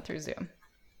 17,000 through Zoom.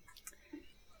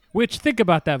 Which, think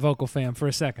about that, Vocal Fam, for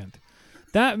a second.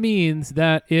 That means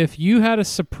that if you had a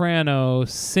soprano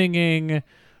singing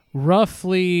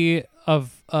roughly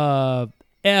of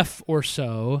F or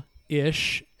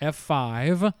so-ish,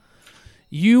 F5,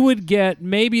 you would get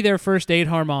maybe their first 8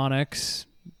 harmonics,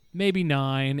 maybe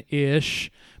 9-ish,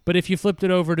 but if you flipped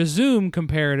it over to Zoom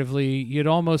comparatively, you'd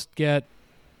almost get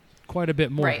quite a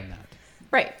bit more than that.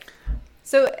 Right.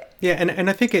 So yeah, and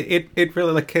I think it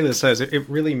really, like Kayla says, it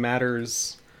really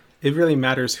matters. It really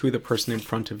matters who the person in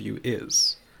front of you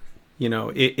is. You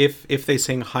know, if they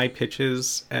sing high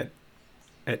pitches at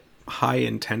high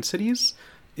intensities,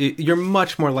 you're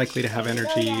much more likely to have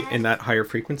energy in that higher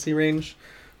frequency range.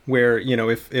 Where, you know,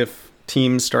 if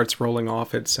Teams starts rolling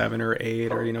off at 7 or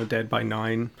 8 or, you know, dead by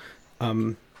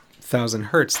 9,000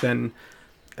 hertz, then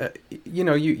you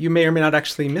know, you may or may not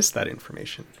actually miss that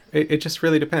information. It just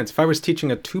really depends. If I was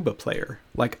teaching a tuba player,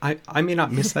 like I may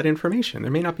not miss that information. There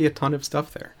may not be a ton of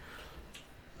stuff there.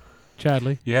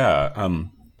 Chadley? Yeah.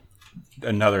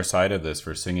 Another side of this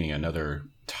for singing, another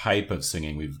type of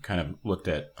singing, we've kind of looked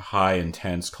at high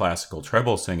intense classical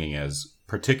treble singing as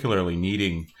particularly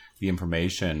needing the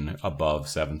information above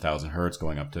 7,000 hertz,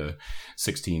 going up to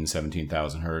 16,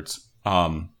 17,000 hertz.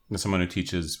 Someone who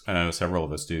teaches, and I know several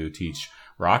of us do, teach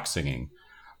rock singing.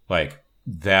 Like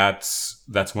that's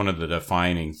one of the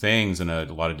defining things in a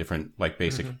lot of different like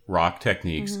basic rock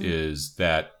techniques is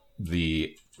that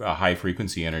the high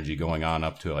frequency energy going on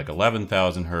up to like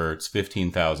 11,000 hertz,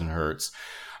 15,000 hertz,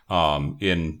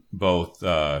 in both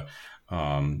AFAB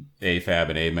and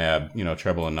AMAB, you know,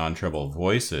 treble and non-treble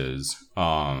voices.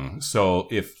 So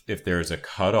if there's a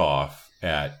cutoff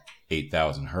at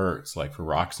 8,000 hertz, like for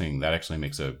rock singing, that actually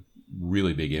makes a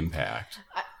really big impact.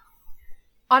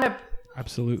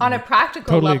 Absolutely. On a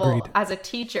practical Totally level, agreed. as a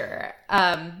teacher,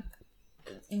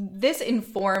 this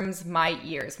informs my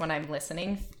ears when I'm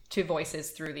listening to voices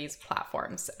through these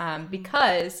platforms.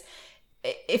 Because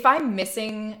if I'm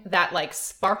missing that like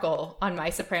sparkle on my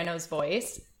soprano's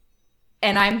voice,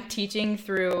 and I'm teaching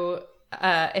through,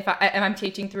 if I'm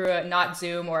teaching through a not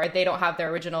Zoom, or they don't have their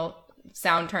original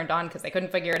sound turned on because they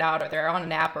couldn't figure it out, or they're on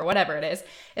an app or whatever it is,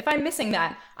 if I'm missing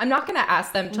that, I'm not going to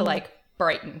ask them to like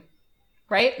brighten,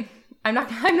 right? I'm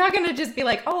not going to just be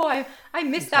like, oh, I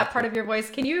missed that part of your voice.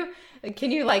 Can you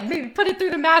like maybe put it through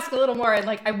the mask a little more? And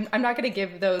like, I'm not going to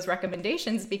give those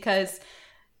recommendations because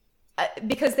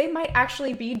they might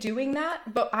actually be doing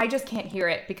that, but I just can't hear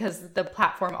it because the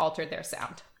platform altered their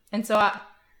sound. And so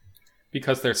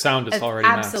because their sound is already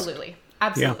absolutely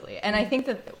Yeah. And I think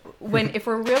that if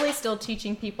we're really still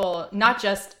teaching people not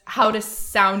just how to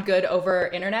sound good over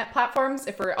internet platforms,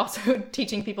 if we're also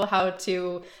teaching people how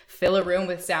to fill a room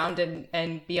with sound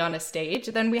and be on a stage,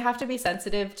 then we have to be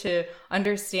sensitive to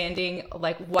understanding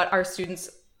like what our students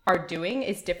are doing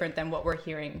is different than what we're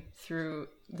hearing through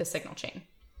the signal chain.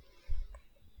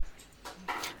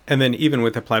 And then even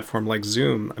with a platform like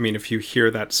Zoom, I mean, if you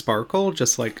hear that sparkle,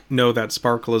 just like know that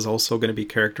sparkle is also going to be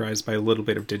characterized by a little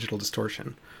bit of digital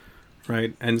distortion,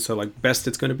 right? And so like best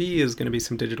it's going to be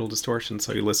some digital distortion.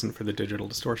 So you listen for the digital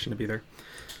distortion to be there.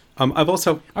 I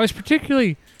was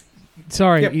particularly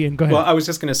sorry, yeah, Ian, go ahead. Well, I was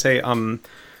just going to say,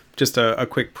 just a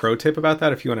quick pro tip about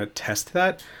that. If you want to test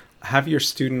that, have your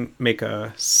student make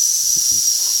a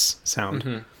s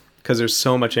sound because there's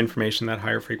so much information in that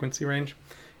higher frequency range.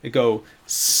 It go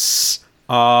s,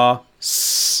 like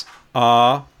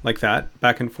that,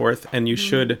 back and forth. And you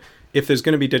should, if there's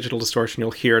going to be digital distortion, you'll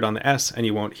hear it on the S and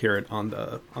you won't hear it on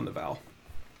the vowel.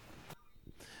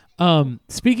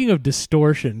 Speaking of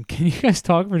distortion, can you guys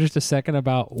talk for just a second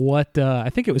about what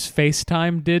I think it was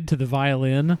FaceTime did to the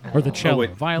violin or the cello?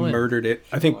 Violin murdered it.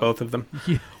 I think both of them.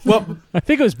 Yeah. Well, I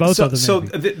think it was both of them. So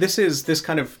this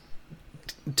kind of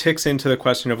ticks into the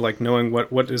question of like knowing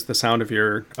what is the sound of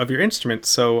your instrument.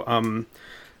 So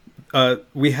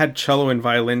we had cello and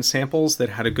violin samples that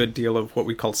had a good deal of what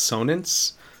we call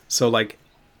sonance. So like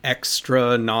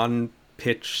extra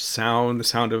non-pitch sound, the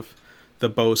sound of the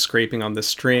bow scraping on the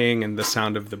string and the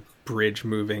sound of the bridge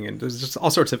moving, and there's just all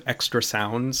sorts of extra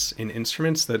sounds in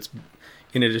instruments that's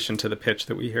in addition to the pitch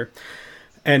that we hear.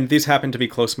 And these happen to be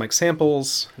close mic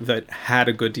samples that had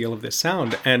a good deal of this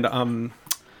sound. And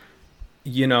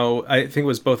I think it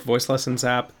was both Voice Lessons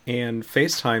app and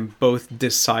FaceTime both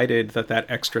decided that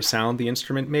extra sound the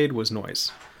instrument made was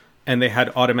noise. And they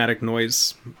had automatic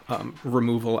noise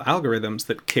removal algorithms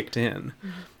that kicked in.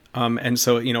 And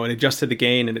so, it adjusted the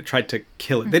gain and it tried to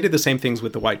kill it. They did the same things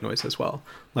with the white noise as well.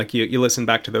 Like you listen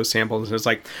back to those samples and it's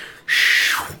like,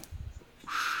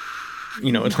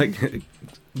 it like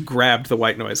grabbed the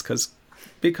white noise because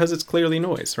it's clearly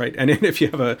noise, right? And if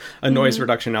you have a noise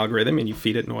reduction algorithm and you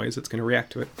feed it noise, it's going to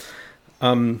react to it.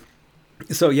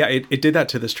 So yeah, it did that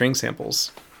to the string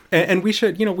samples. And we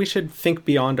should think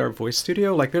beyond our voice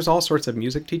studio. Like there's all sorts of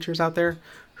music teachers out there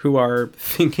who are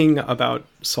thinking about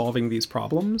solving these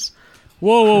problems.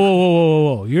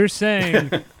 Whoa. You're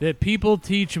saying that people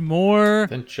teach more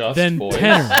than voice?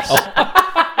 tenors.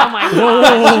 Oh my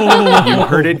God. You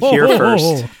heard it here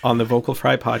first on the Vocal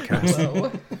Fry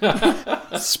podcast.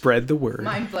 Spread the word.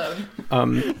 Mind blown.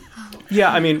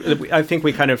 Yeah, I mean, I think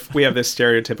we have this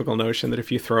stereotypical notion that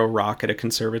if you throw a rock at a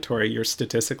conservatory, you're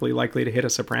statistically likely to hit a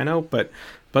soprano. But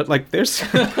like there's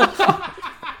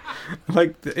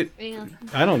like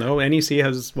I don't know. NEC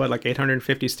has like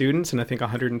 850 students, and I think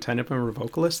 110 of them are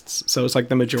vocalists. So it's like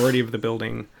the majority of the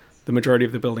building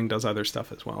does other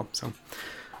stuff as well. So.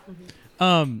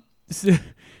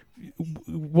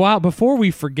 Before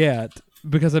we forget,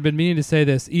 because I've been meaning to say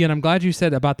this, Ian, I'm glad you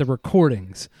said about the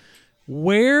recordings.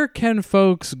 Where can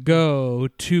folks go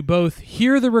to both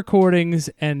hear the recordings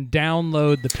and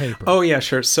download the paper? Oh, yeah,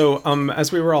 sure. So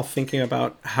as we were all thinking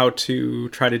about how to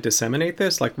try to disseminate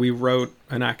this, like we wrote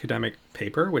an academic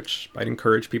paper, which I'd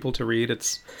encourage people to read.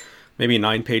 It's maybe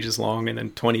 9 pages long and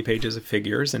then 20 pages of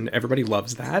figures, and everybody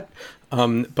loves that.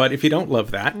 But if you don't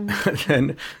love that,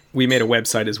 then we made a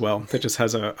website as well that just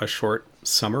has a short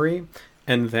summary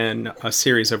and then a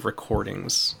series of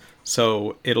recordings.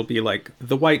 So it'll be like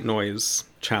the white noise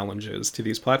challenges to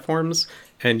these platforms,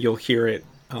 and you'll hear it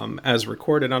as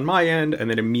recorded on my end,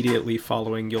 and then immediately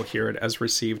following, you'll hear it as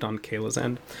received on Kayla's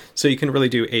end. So you can really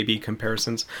do A/B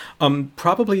comparisons.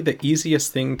 Probably the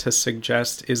easiest thing to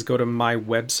suggest is go to my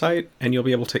website, and you'll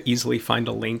be able to easily find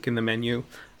a link in the menu,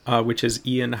 which is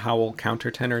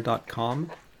ianhowellcountertenor.com.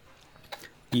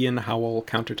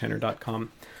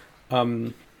 ianhowellcountertenor.com.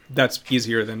 That's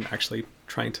easier than actually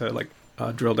trying to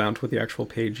drill down to what the actual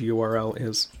page URL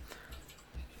is.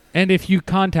 And if you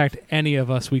contact any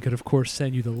of us, we could, of course,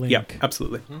 send you the link. Yeah,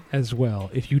 absolutely. As well.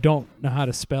 If you don't know how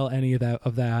to spell any of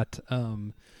that,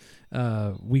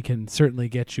 we can certainly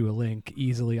get you a link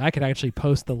easily. I could actually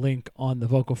post the link on the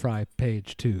Vocal Fry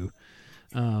page, too.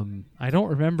 I don't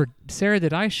remember. Sarah,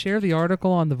 did I share the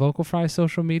article on the Vocal Fry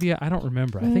social media? I don't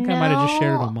remember. I think I might have just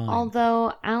shared it on mine.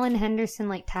 Although Alan Henderson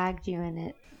tagged you in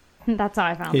it. That's how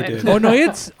I found it. Did. Oh, no,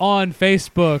 it's on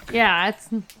Facebook. Yeah, it's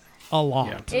a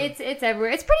lot. Yeah. It's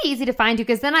everywhere. It's pretty easy to find too,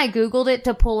 because then I Googled it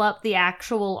to pull up the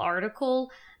actual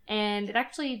article, and it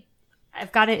actually,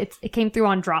 I've got it. It came through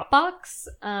on Dropbox.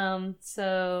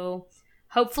 So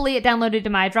hopefully it downloaded to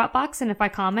my Dropbox, and if I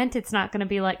comment, it's not going to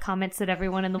be like comments that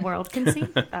everyone in the world can see.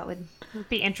 That would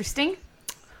be interesting.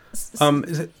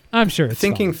 I'm sure it's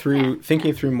thinking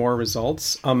through more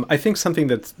results. I think something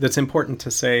that's important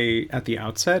to say at the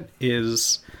outset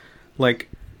is like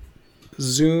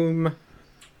Zoom,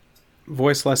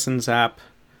 Voice Lessons app,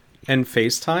 and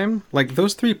FaceTime. Like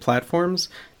those 3 platforms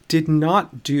did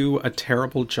not do a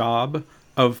terrible job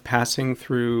of passing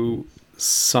through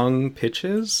sung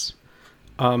pitches,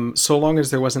 so long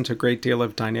as there wasn't a great deal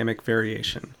of dynamic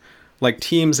variation. Like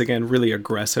Teams, again, really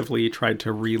aggressively tried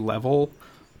to re-level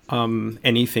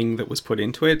anything that was put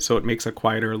into it, so it makes a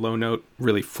quieter low note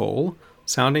really full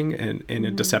sounding and in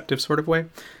a deceptive sort of way.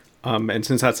 And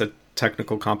since that's a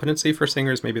technical competency for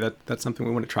singers, maybe that's something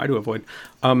we want to try to avoid.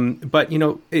 But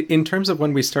in terms of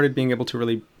when we started being able to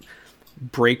really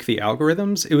break the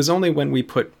algorithms, it was only when we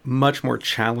put much more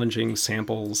challenging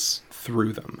samples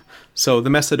through them. So the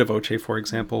Messa di Voce, for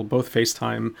example, both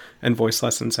FaceTime and Voice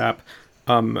Lessons app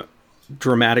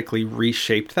dramatically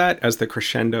reshaped that as the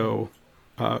crescendo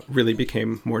really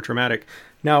became more dramatic.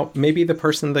 Now, maybe the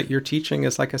person that you're teaching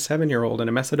is like a 7-year-old, and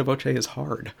a Messa di Voce is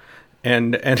hard,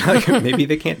 and like maybe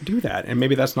they can't do that, and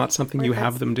maybe that's not something you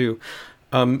have them do.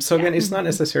 So again, it's not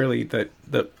necessarily that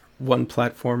one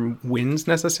platform wins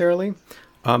necessarily,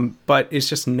 but it's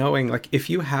just knowing, like, if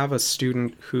you have a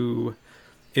student who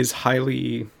is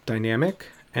highly dynamic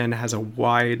and has a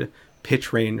wide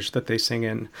pitch range that they sing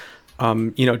in,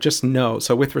 just know.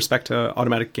 So with respect to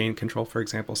automatic gain control, for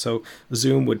example, so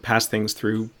Zoom would pass things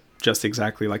through just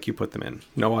exactly like you put them in.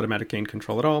 No automatic gain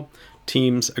control at all.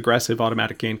 Teams, aggressive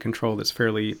automatic gain control that's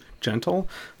fairly gentle.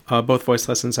 Both Voice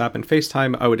Lessons app and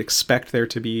FaceTime, I would expect there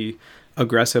to be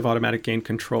aggressive automatic gain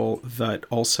control that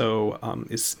also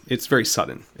it's very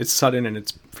sudden. It's sudden and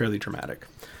it's fairly dramatic.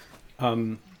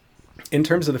 In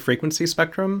terms of the frequency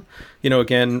spectrum,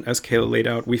 again, as Kayla laid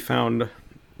out, we found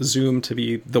Zoom to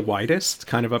be the widest,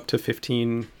 kind of up to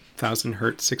 15,000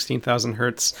 hertz, 16,000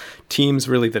 hertz. Teams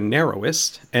really the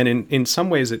narrowest. And in some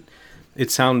ways,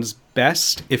 it sounds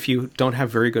best if you don't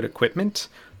have very good equipment,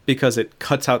 because it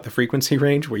cuts out the frequency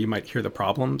range where you might hear the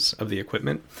problems of the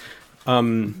equipment.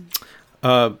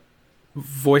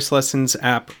 Voice Lessons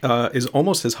app is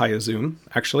almost as high as Zoom,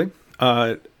 actually.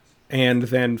 And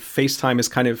then FaceTime is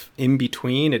kind of in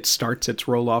between. It starts its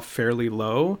roll-off fairly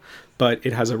low, but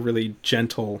it has a really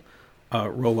gentle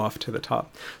roll-off to the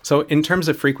top. So in terms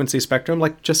of frequency spectrum,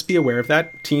 just be aware of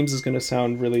that. Teams is going to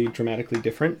sound really dramatically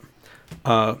different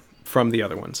from the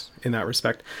other ones in that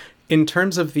respect. In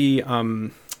terms of the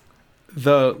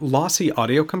lossy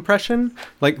audio compression,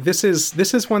 this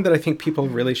is one that I think people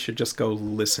really should just go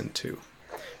listen to,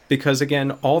 because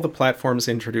again, all the platforms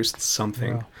introduced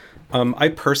something. Wow. I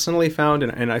personally found,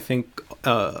 and I think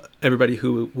everybody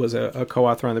who was a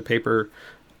co-author on the paper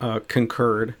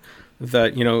concurred,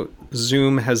 that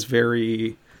Zoom has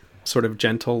very sort of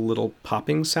gentle little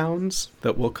popping sounds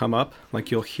that will come up,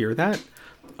 you'll hear that.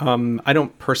 I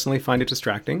don't personally find it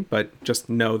distracting, but just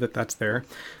know that that's there.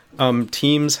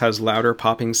 Teams has louder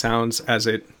popping sounds as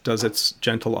it does its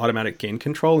gentle automatic gain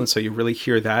control, and so you really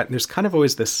hear that. And there's kind of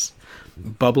always this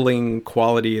bubbling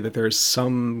quality that there's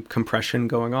some compression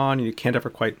going on, and you can't ever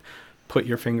quite put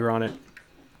your finger on it.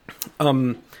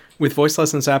 With Voice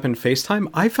Lessons app and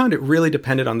FaceTime, I found it really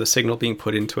depended on the signal being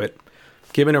put into it.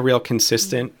 Given a real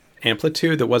consistent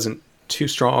amplitude that wasn't too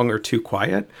strong or too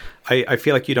quiet, I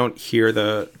feel like you don't hear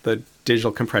the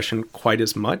digital compression quite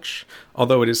as much,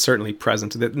 although it is certainly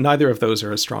present. That neither of those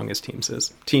are as strong as Teams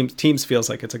is. Teams feels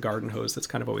like it's a garden hose that's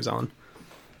kind of always on,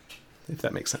 if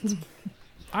that makes sense.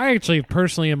 I actually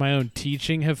personally in my own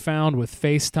teaching have found with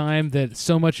FaceTime that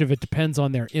so much of it depends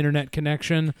on their internet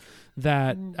connection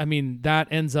that, that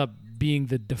ends up being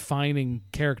the defining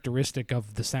characteristic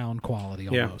of the sound quality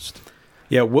almost.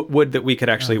 Yeah, would that we could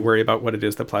actually worry about what it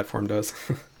is the platform does.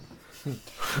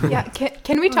 Yeah,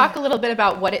 can we talk a little bit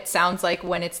about what it sounds like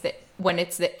when it's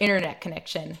the internet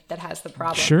connection that has the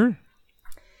problem? Sure.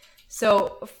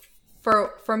 So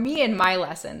for me in my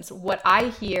lessons, what I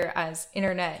hear as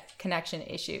internet connection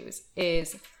issues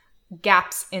is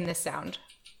gaps in the sound.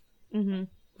 Mm-hmm.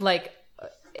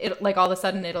 All of a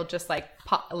sudden it'll just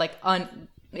pop,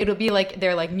 it'll be like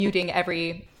they're muting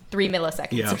every 3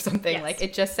 milliseconds or something. Yes.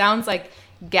 It just sounds like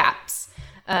gaps.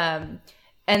 And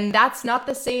that's not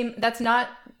the same. That's not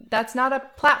a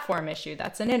platform issue.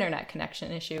 That's an internet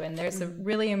connection issue. And there's a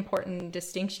really important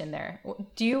distinction there.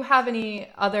 Do any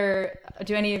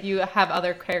of you have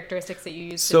other characteristics that you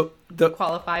use to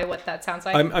qualify what that sounds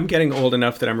like? I'm getting old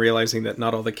enough that I'm realizing that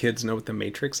not all the kids know what the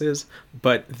Matrix is,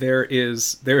 but there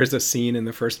is a scene in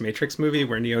the first Matrix movie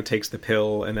where Neo takes the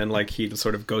pill and then he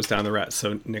sort of goes down the rat.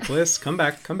 So Nicholas, come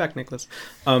back, Nicholas.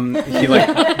 He goes.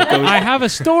 I have a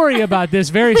story about this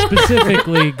very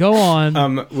specifically. Go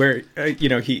on. Where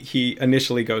he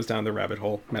initially goes down the rabbit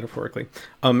hole, metaphorically,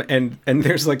 and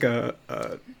there's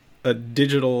a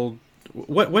digital.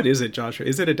 What is it, Joshua?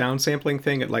 Is it a downsampling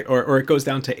thing? Or it goes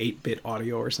down to 8-bit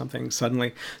audio or something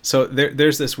suddenly. So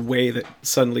there's this way that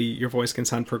suddenly your voice can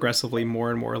sound progressively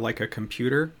more and more like a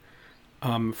computer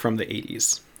from the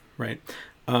 80s, right?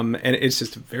 And it's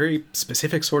just a very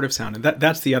specific sort of sound. And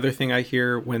that's the other thing I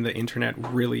hear when the internet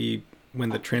when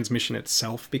the transmission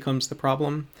itself becomes the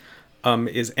problem,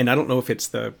 and I don't know if it's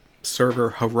the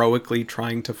server heroically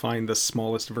trying to find the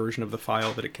smallest version of the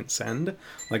file that it can send.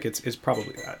 It's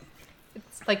probably that.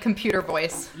 It's like computer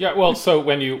voice. Yeah, well, so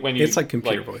when you it's like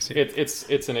computer voice. Yeah.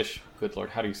 It's an issue. Good Lord,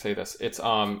 how do you say this? It's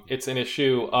an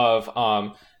issue of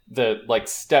the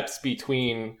steps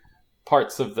between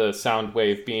parts of the sound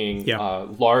wave being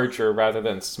larger rather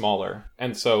than smaller.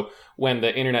 And so when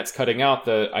the internet's cutting out,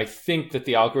 I think that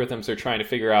the algorithms are trying to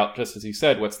figure out, just as you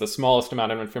said, what's the smallest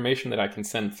amount of information that I can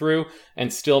send through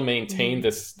and still maintain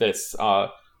this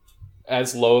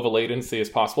as low of a latency as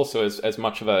possible. So as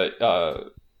much of a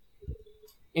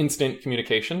instant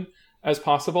communication as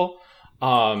possible.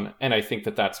 And I think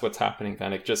that that's what's happening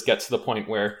then. It just gets to the point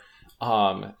where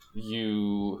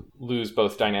you lose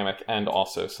both dynamic and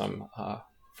also some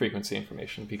frequency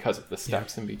information because of the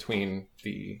steps in between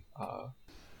the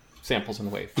samples in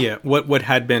the wave. Yeah, what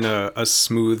had been a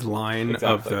smooth line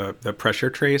of the pressure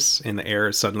trace in the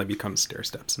air suddenly becomes stair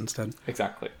steps instead.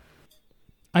 Exactly.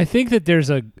 I think that there's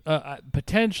a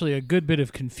potentially a good bit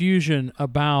of confusion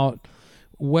about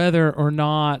whether or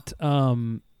not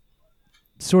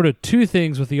sort of two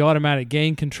things with the automatic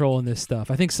gain control in this stuff.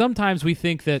 I think sometimes we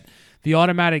think that the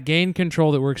automatic gain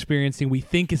control that we're experiencing, we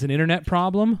think is an internet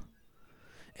problem,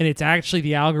 and it's actually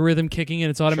the algorithm kicking in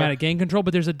its automatic gain control.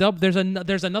 But there's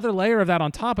another layer of that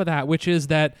on top of that, which is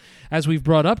that, as we've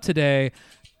brought up today,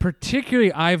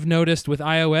 particularly I've noticed with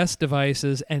iOS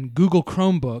devices and Google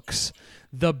Chromebooks,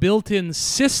 the built-in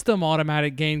system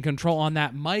automatic gain control on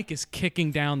that mic is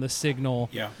kicking down the signal.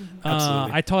 Yeah,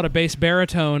 absolutely. I taught a bass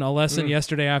baritone a lesson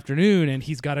yesterday afternoon, and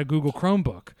he's got a Google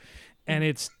Chromebook, and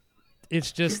it's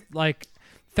just like,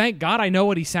 thank God I know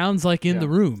what he sounds like in the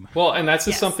room. Well, and that's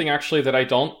just something actually that I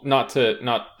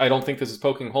don't think this is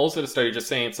poking holes at a study, just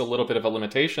saying it's a little bit of a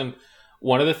limitation.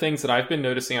 One of the things that I've been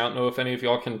noticing, I don't know if any of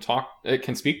y'all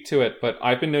can speak to it, but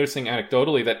I've been noticing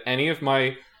anecdotally that any of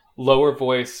my lower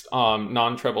voiced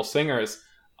non-treble singers,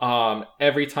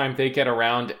 every time they get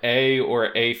around A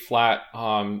or A flat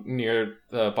near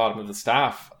the bottom of the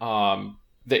staff,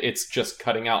 that it's just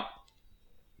cutting out.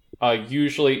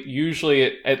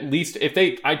 Usually at least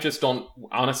if I just don't,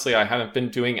 honestly, I haven't been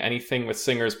doing anything with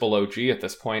singers below G at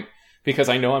this point because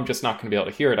I know I'm just not going to be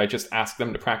able to hear it. I just ask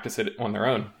them to practice it on their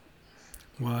own.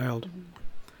 Wild.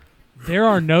 There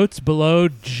are notes below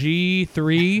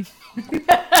G3.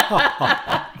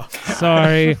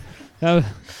 Sorry. That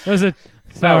was a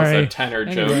tenor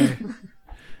anyway. joke.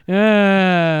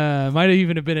 Might have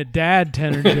even been a dad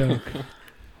tenor joke.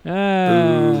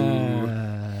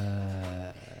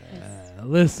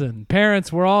 Listen,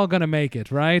 parents, we're all going to make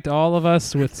it, right? All of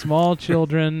us with small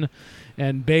children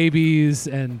and babies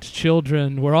and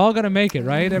children, we're all going to make it,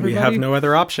 right, everybody? We have no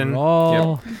other option. We're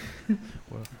all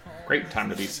great time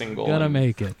to be single. gonna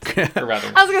make it. Or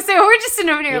rather, I was gonna say, we're just sitting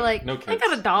over here like, no I kids.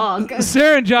 got a dog.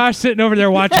 Sarah and Josh sitting over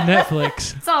there watching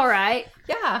Netflix. It's all right.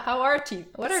 Yeah,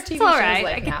 what are TV all shows right.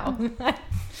 like now?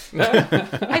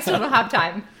 I still don't have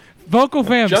time. Vocal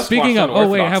fam, Just speaking watched of, I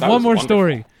Unorthodox. have That one was more wonderful.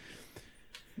 story.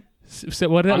 So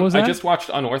what was that? I just watched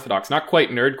Unorthodox. Not quite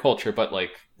nerd culture, but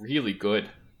like really good.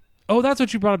 Oh, that's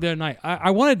what you brought up the other night.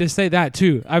 I wanted to say that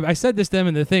too. I said this to them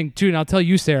in the thing too, and I'll tell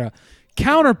you, Sarah.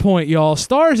 Counterpoint, y'all.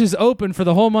 Stars is open for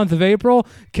the whole month of April.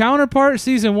 Counterpart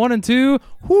season 1 and 2.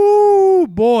 Whoo,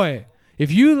 boy.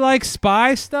 If you like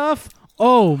spy stuff,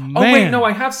 oh man. Oh wait, no,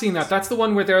 I have seen that. That's the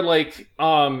one where they're like,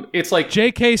 it's like,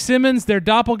 J.K. Simmons, they're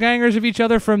doppelgangers of each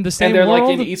other from the same and they're world.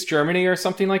 like in East Germany or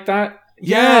something like that.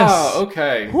 Yes. Yeah,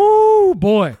 okay. Whoo,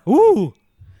 boy. Ooh.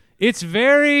 It's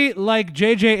very like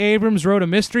J.J. Abrams wrote a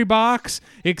mystery box,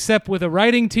 except with a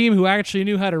writing team who actually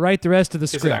knew how to write the rest of the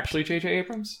Is script. it actually J.J.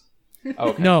 Abrams?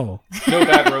 Okay. No. No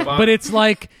bad robot. But it's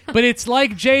like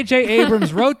J.J.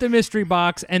 Abrams wrote the mystery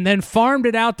box and then farmed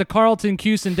it out to Carlton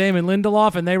Cuse and Damon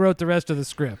Lindelof, and they wrote the rest of the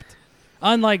script.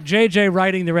 Unlike J.J.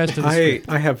 writing the rest of the script.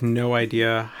 I have no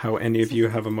idea how any of you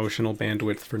have emotional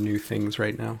bandwidth for new things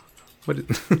right now. How are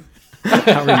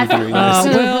you doing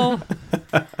this? Well,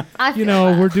 I you feel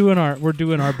know, that. we're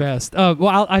doing our best.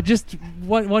 Well, I just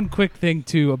one quick thing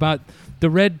too about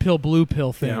the red pill blue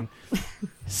pill thing. Yeah.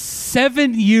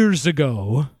 7 years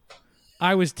ago,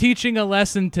 I was teaching a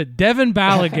lesson to Devin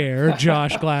Balaguer,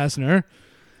 Josh Glassner,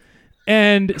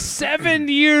 and 7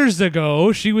 years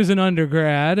ago she was an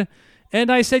undergrad, and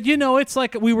I said, it's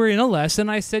like we were in a lesson.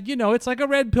 I said, it's like a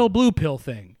red pill blue pill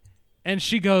thing, and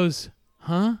she goes,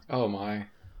 huh? Oh my.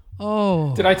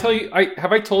 Oh. Did I tell you?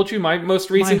 Have I told you my most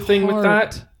recent thing with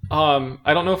that?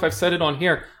 I don't know if I've said it on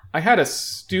here. I had a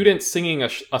student singing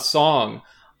a song,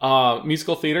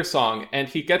 musical theater song, and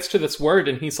he gets to this word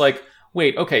and he's like,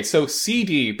 "Wait, okay, so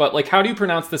CD, but like, how do you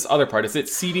pronounce this other part? Is it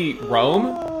CD-ROM?"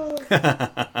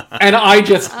 And I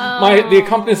just, the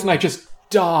accompanist and I just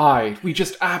died. We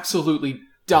just absolutely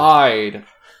died.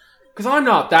 Because I'm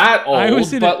not that old,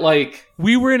 but like,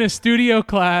 we were in a studio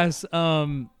class,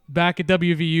 back at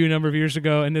WVU a number of years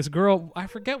ago, and this girl, I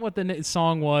forget what the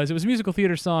song was. It was a musical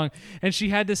theater song, and she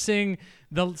had to sing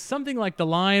something like the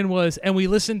line was, and we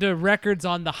listened to records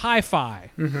on the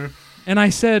hi-fi. Mm-hmm. And I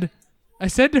said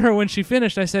to her when she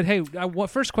finished, I said, "Hey,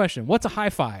 first question, what's a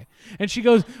hi-fi?" And she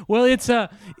goes, "Well, I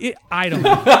don't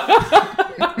know."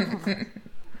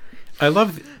 I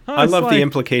love like, the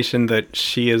implication that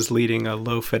she is leading a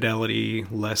low fidelity,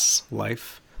 less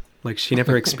life. Like she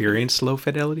never experienced low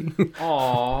fidelity.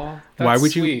 aw,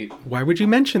 that's sweet. Why would you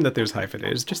mention that there's high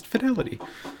fidelity? It's just fidelity.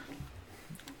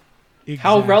 Exactly.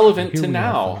 How relevant Here to we are,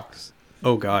 now. folks.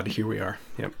 Oh God, here we are.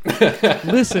 Yep.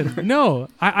 Listen, no,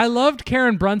 I loved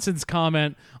Karen Brunson's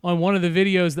comment on one of the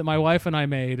videos that my wife and I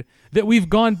made that we've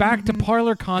gone back to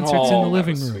parlor concerts in the that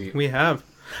living was room. sweet. We have.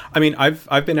 I mean,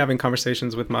 I've been having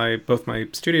conversations with both my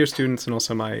studio students and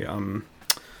also my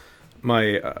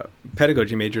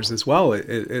pedagogy majors as well.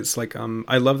 It's like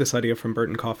I love this idea from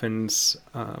Burton Coffin's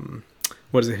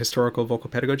historical vocal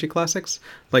pedagogy classics.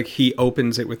 Like, he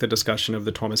opens it with a discussion of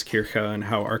the Thomaskirche and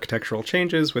how architectural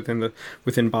changes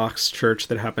within Bach's church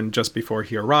that happened just before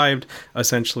he arrived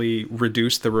essentially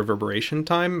reduced the reverberation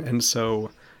time. And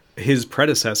so his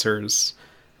predecessors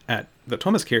at the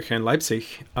Thomaskirche in Leipzig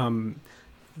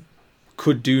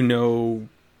could do no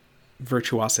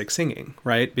virtuosic singing,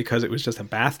 right? Because it was just a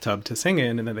bathtub to sing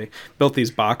in, and then they built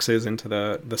these boxes into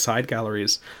the side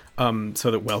galleries so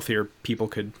that wealthier people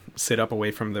could sit up away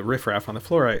from the riffraff on the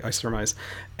floor, I surmise.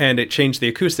 And it changed the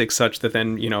acoustics such that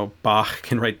then, Bach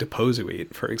can write De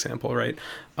Posuit, for example, right?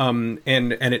 And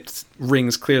it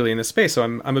rings clearly in the space. So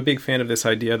I'm a big fan of this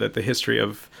idea that the history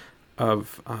of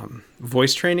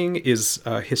voice training is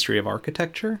a history of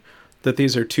architecture, that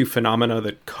these are two phenomena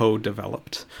that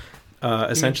co-developed.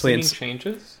 Essentially, and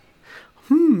changes.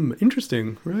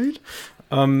 Interesting, right?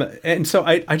 And so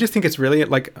I just think it's really,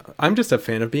 like, I'm just a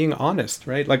fan of being honest,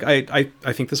 right? Like, I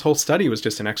think this whole study was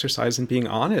just an exercise in being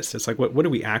honest. It's like, what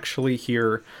do we actually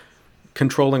hear,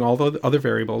 controlling all the other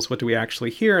variables? What do we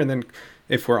actually hear? And then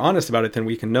if we're honest about it, then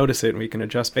we can notice it and we can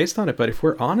adjust based on it. But if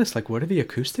we're honest, like, what are the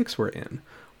acoustics we're in?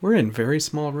 We're in very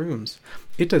small rooms.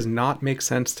 It does not make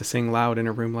sense to sing loud in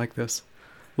a room like this.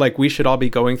 Like, we should all be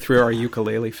going through our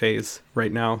ukulele phase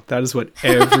right now. That is what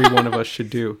every one of us should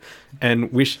do.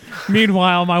 And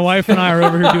Meanwhile, my wife and I are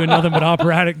over here doing nothing but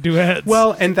operatic duets.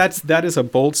 Well, and that is a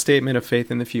bold statement of faith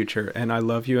in the future. And I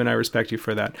love you and I respect you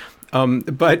for that.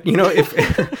 But,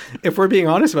 if we're being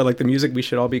honest about, like, the music we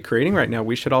should all be creating right now,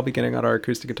 we should all be getting out our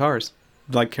acoustic guitars.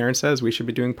 Like Karen says, we should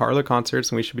be doing parlor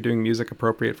concerts and we should be doing music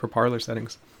appropriate for parlor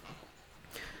settings.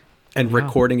 And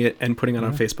recording it and putting it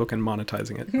on Facebook and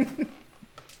monetizing it.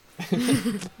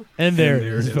 And there it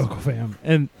is, Vocal Fam.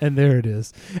 And there it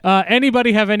is.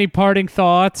 Anybody have any parting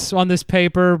thoughts on this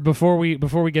paper before we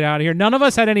get out of here? None of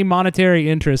us had any monetary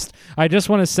interest. I just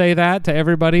want to say that to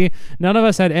everybody. None of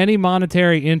us had any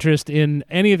monetary interest in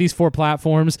any of these 4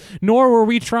 platforms, nor were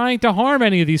we trying to harm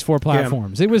any of these 4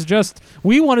 platforms. Yeah. It was just,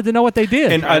 we wanted to know what they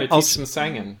did. And I'll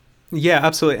singing. Yeah,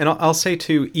 absolutely. And I'll say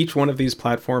too, each one of these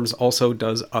platforms also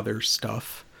does other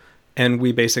stuff. And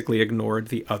we basically ignored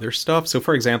the other stuff. So,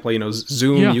 for example,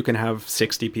 Zoom, you can have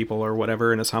 60 people or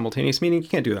whatever in a simultaneous meeting. You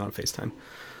can't do that on FaceTime.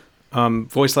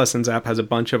 Voice Lessons app has a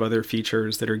bunch of other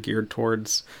features that are geared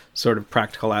towards sort of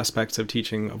practical aspects of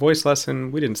teaching a voice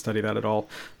lesson. We didn't study that at all.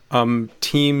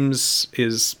 Teams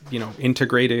is,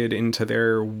 integrated into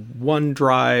their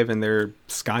OneDrive and their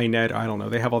Skynet. I don't know.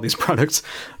 They have all these products.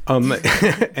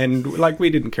 And like, we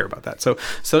didn't care about that. So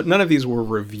none of these were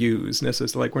reviews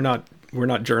necessarily. Like, we're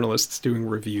not journalists doing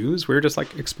reviews. We're just,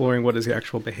 like, exploring what is the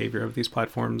actual behavior of these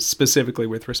platforms, specifically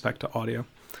with respect to audio.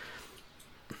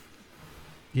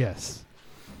 Yes.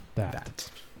 That.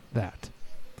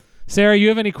 Sarah, you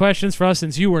have any questions for us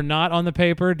since you were not on the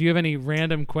paper? Do you have any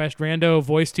rando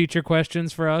voice teacher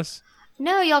questions for us?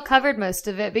 No, y'all covered most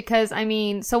of it because,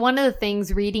 so one of the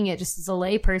things reading it just as a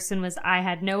layperson was I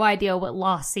had no idea what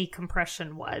lossy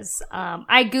compression was.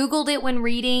 I Googled it when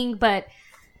reading, but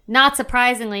not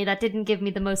surprisingly, that didn't give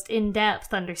me the most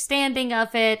in-depth understanding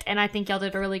of it. And I think y'all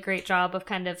did a really great job of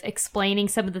kind of explaining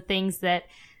some of the things that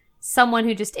someone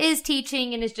who just is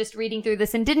teaching and is just reading through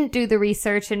this and didn't do the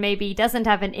research and maybe doesn't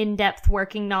have an in-depth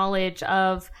working knowledge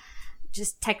of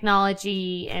just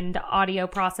technology and audio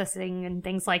processing and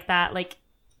things like that. Like,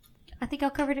 I think I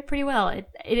covered it pretty well.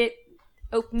 It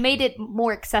made it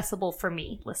more accessible for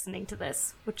me listening to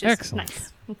this, which is excellent.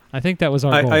 Nice. I think that was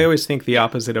our goal. I always think the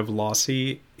opposite of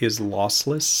lossy is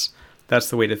lossless.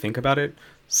 That's the way to think about it.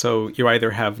 So you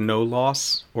either have no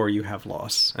loss or you have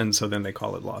loss. And so then they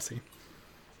call it lossy.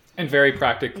 And very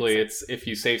practically, it's if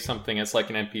you save something as like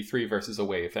an MP3 versus a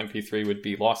WAV. MP3 would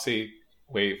be lossy,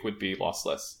 WAV would be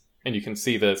lossless. And you can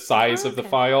see the size of the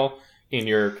file in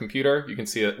your computer. You can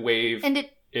see that WAV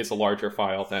is a larger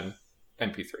file than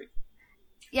MP3.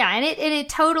 Yeah, and it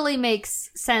totally makes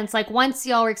sense. Like, once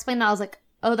y'all were explaining that, I was like,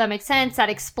 oh, that makes sense. That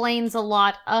explains a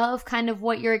lot of kind of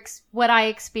what I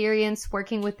experienced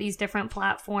working with these different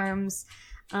platforms.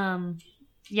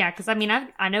 Yeah, because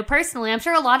I know personally, I'm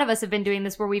sure a lot of us have been doing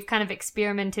this where we've kind of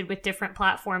experimented with different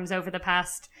platforms over the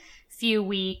past few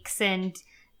weeks, and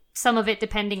some of it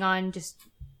depending on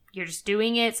you're just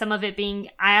doing it. Some of it being,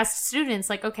 I asked students,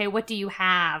 like, okay, what do you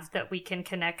have that we can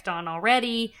connect on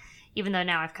already? Even though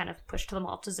now I've kind of pushed them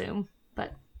all to Zoom.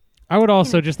 But I would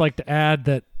also just like to add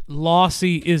that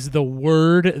lossy is the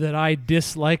word that I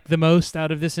dislike the most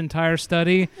out of this entire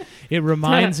study. It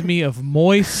reminds me of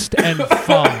moist and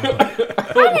fob.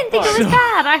 I didn't think it was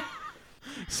bad.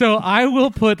 So I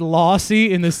will put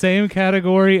lossy in the same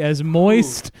category as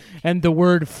moist and the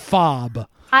word fob.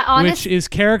 which is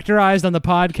characterized on the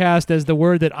podcast as the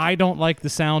word that I don't like the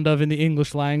sound of in the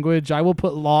English language. I will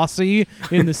put lossy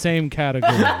in the same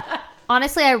category.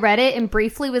 Honestly, I read it and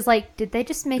briefly was like, did they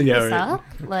just make this up?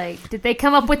 Like, did they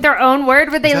come up with their own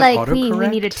word? Were they like, we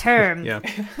need a term.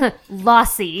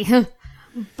 Lossy.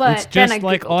 But it's just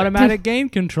like automatic gain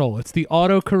control. It's the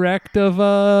autocorrect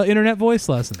of internet voice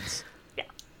lessons.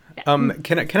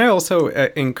 Can I also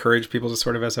encourage people to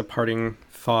sort of, as a parting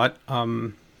thought,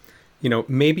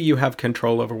 maybe you have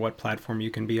control over what platform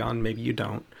you can be on. Maybe you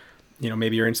don't.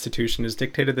 Maybe your institution has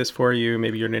dictated this for you.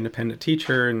 Maybe you're an independent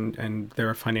teacher and there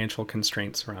are financial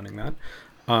constraints surrounding that.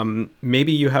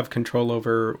 Maybe you have control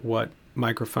over what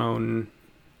microphone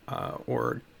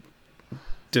or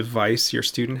device your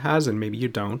student has, and maybe you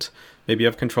don't. Maybe you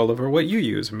have control over what you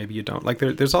use, or maybe you don't. Like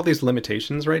there's all these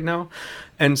limitations right now.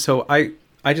 And so I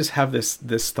just have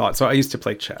this thought. So I used to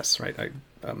play chess, right? I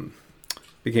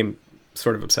became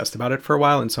sort of obsessed about it for a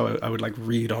while, and so I would like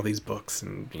read all these books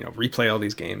and replay all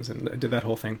these games, and I did that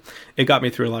whole thing. It got me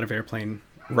through a lot of airplane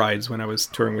rides when I was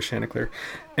touring with Chanticleer.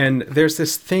 And there's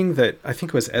this thing that I think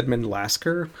it was Edmund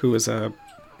Lasker, who was a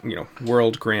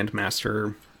world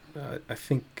grandmaster, I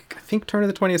think turn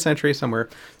of the 20th century, somewhere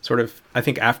sort of, I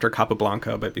think after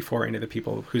Capablanca, but before any of the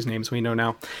people whose names we know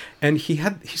now. And he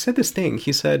said this thing.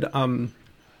 He said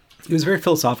he was very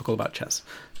philosophical about chess,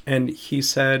 and he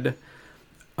said,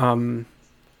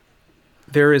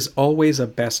 there is always a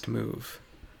best move.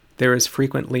 There is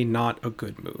frequently not a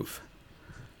good move.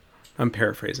 I'm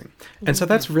paraphrasing. And so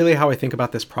that's really how I think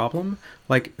about this problem.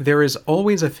 Like, there is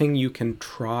always a thing you can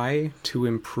try to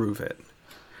improve it.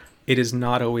 It is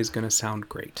not always going to sound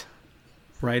great,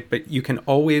 right? But you can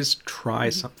always try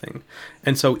something.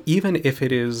 And so even if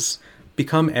it is,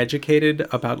 become educated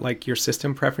about like your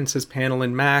system preferences panel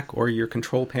in Mac or your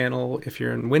control panel if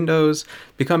you're in Windows,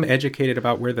 become educated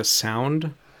about where the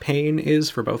sound pane is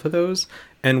for both of those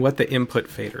and what the input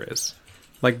fader is.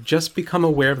 Like, just become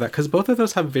aware of that, because both of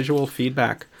those have visual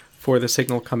feedback for the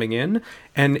signal coming in.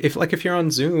 And if you're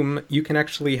on Zoom, you can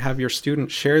actually have your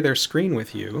student share their screen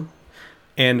with you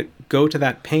and go to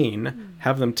that pane,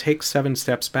 have them take 7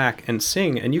 steps back and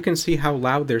sing, and you can see how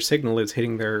loud their signal is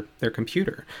hitting their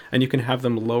computer. And you can have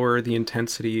them lower the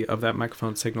intensity of that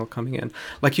microphone signal coming in.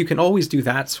 Like, you can always do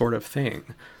that sort of thing.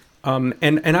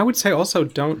 And I would say also,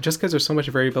 don't, just because there's so much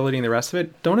variability in the rest of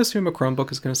it, don't assume a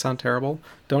Chromebook is going to sound terrible.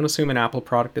 Don't assume an Apple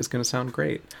product is going to sound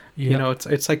great. Yep.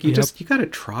 It's like you got to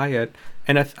try it.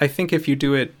 And I think if you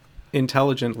do it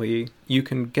intelligently, you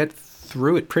can get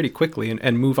through it pretty quickly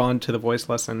and move on to the voice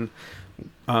lesson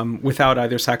without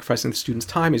either sacrificing the student's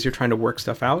time as you're trying to work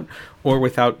stuff out, or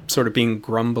without sort of being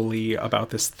grumbly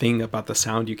about this thing about the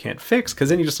sound you can't fix, because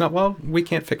then you just know, well, we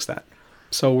can't fix that.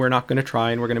 So we're not going to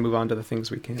try, and we're going to move on to the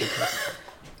things we can.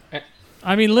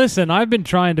 I mean, listen, I've been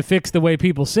trying to fix the way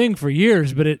people sing for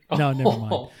years, but never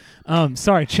mind.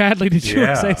 Sorry, Chadley, did you want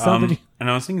to say something? And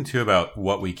I was thinking, too, about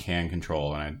what we can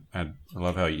control. And I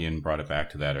love how Ian brought it back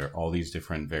to that, or all these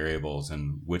different variables,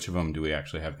 and which of them do we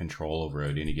actually have control over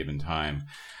at any given time.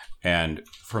 And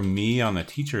for me, on the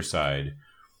teacher side,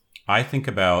 I think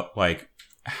about, like,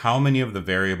 how many of the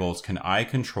variables can I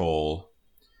control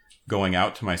going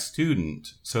out to my student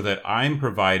so that I'm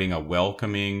providing a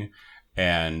welcoming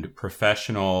and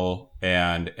professional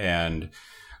and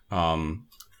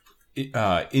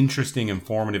interesting,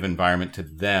 informative environment to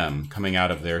them coming out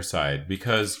of their side,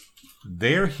 because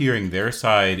they're hearing their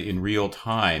side in real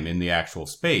time in the actual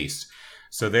space.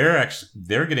 So they're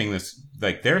getting this,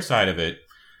 like, their side of it.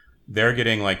 They're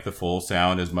getting like the full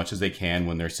sound as much as they can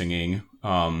when they're singing.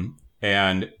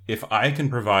 And if I can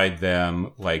provide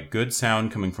them like good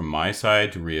sound coming from my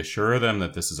side to reassure them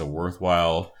that this is a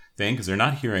worthwhile thing, because they're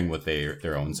not hearing what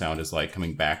their own sound is like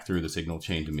coming back through the signal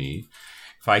chain to me.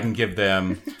 If I can give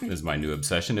them, this is my new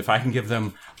obsession, if I can give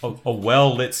them a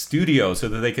well-lit studio so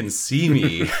that they can see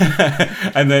me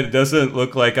and that it doesn't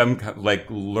look like I'm like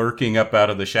lurking up out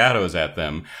of the shadows at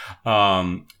them,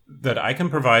 that I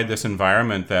can provide this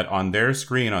environment that on their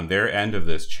screen, on their end of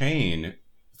this chain,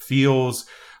 feels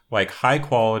like high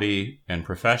quality and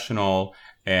professional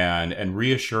and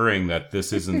reassuring that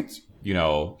this isn't,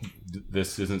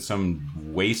 this isn't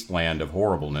some wasteland of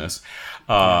horribleness.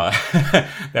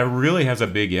 That really has a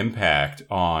big impact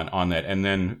on that. And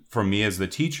then for me as the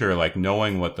teacher, like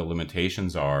knowing what the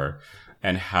limitations are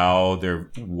and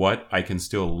what I can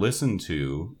still listen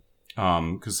to.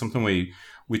 'Cause something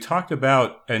we talked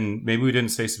about, and maybe we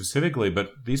didn't say specifically,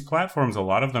 but these platforms, a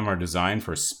lot of them are designed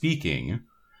for speaking.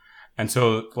 And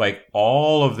so, like,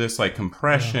 all of this, like,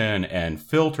 compression and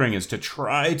filtering is to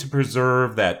try to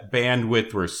preserve that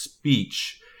bandwidth where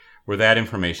speech, where that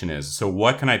information is. So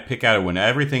what can I pick out when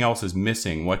everything else is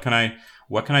missing? What can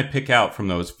what can I pick out from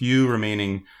those few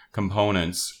remaining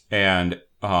components and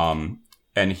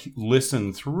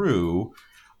listen through.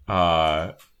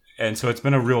 And so it's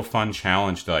been a real fun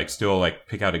challenge to still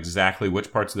pick out exactly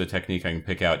which parts of the technique I can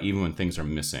pick out, even when things are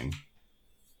missing.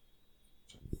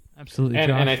 Absolutely,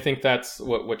 and I think that's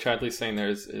what Chadley's saying there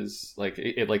is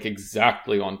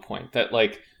exactly on point. That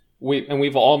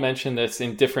we've all mentioned this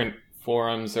in different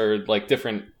forums or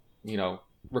different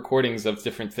recordings of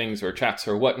different things or chats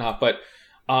or whatnot. But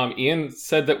Ian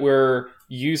said that we're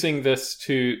using this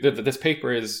that this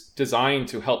paper is designed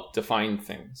to help define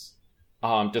things,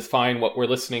 define what we're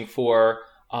listening for,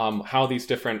 how these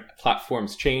different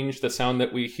platforms change the sound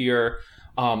that we hear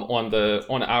on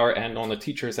our end, on the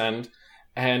teacher's end.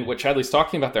 And what Chadley's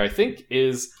talking about there, I think,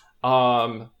 is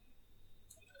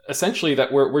essentially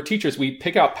that we're teachers. We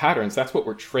pick out patterns. That's what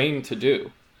we're trained to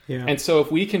do. Yeah. And so if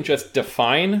we can just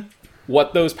define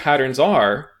what those patterns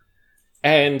are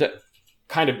and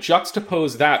kind of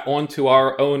juxtapose that onto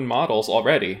our own models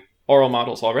already, oral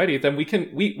models already, then we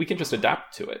can just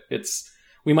adapt to it.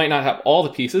 We might not have all the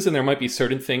pieces, and there might be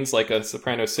certain things like a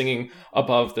soprano singing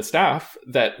above the staff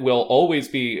that will always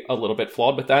be a little bit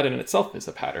flawed, but that in itself is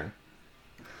a pattern.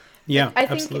 Yeah,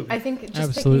 absolutely. I think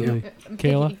just absolutely.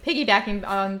 Kayla? Piggybacking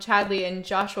on Chadley and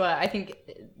Joshua, I think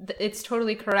it's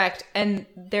totally correct. And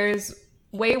there's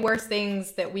way worse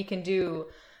things that we can do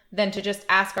than to just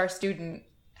ask our student,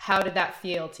 how did that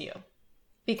feel to you?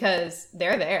 Because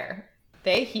they're there.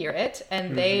 They hear it,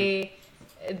 and they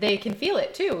can feel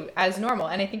it too as normal.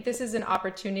 And I think this is an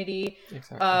opportunity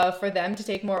for them to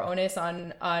take more onus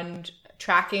on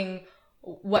tracking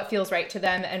what feels right to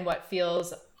them and what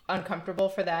feels uncomfortable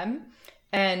for them,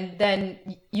 and then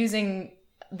using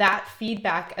that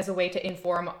feedback as a way to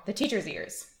inform the teacher's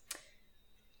ears.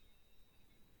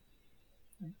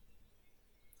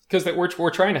 Because we're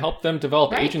trying to help them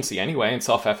develop agency anyway and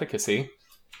self-efficacy.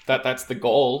 That's the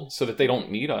goal, so that they don't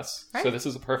need us. Right. So this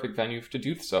is a perfect venue to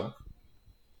do so.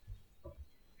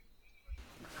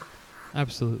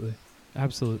 Absolutely.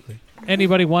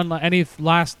 Anybody any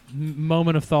last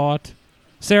moment of thought?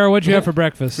 Sarah, what'd you have for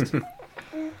breakfast?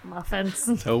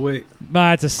 Muffins. Oh wait,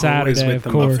 it's a Saturday, of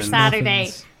course. Muffins. Saturday.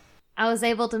 Muffins. I was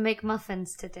able to make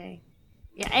muffins today.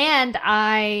 Yeah, and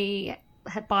I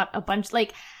had bought a bunch.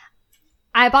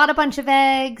 I bought a bunch of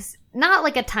eggs. Not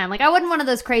a ton. I wasn't one of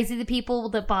those crazy people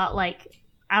that bought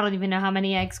I don't even know how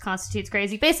many eggs constitutes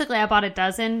crazy. Basically, I bought a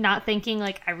dozen, not thinking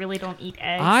I really don't eat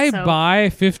eggs. I buy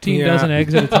 15 dozen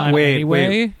eggs at a time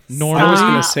anyway. Normally, I was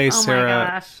going to say, oh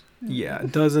Sarah. Yeah, a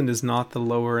dozen is not the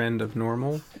lower end of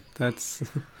normal. That's.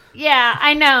 Yeah,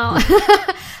 I know.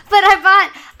 But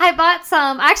I bought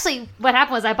some. Actually, what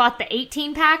happened was I bought the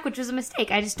 18 pack, which was a mistake.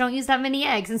 I just don't use that many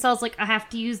eggs. And so I was I have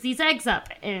to use these eggs up.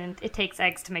 And it takes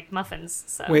eggs to make muffins.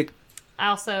 So wait. I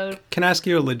also. Can I ask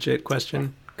you a legit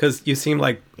question? Because you seem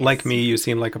like me, you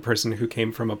seem like a person who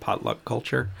came from a potluck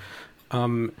culture.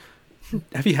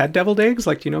 Have you had deviled eggs?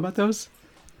 Do you know about those?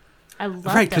 I love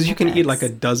Right, because you can eggs. eat a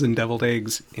dozen deviled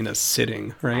eggs in a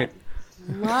sitting, right?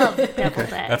 Love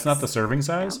deviled eggs. That's not the serving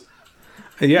size?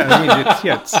 Yeah, I mean,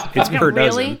 it's per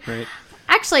Really? dozen, right?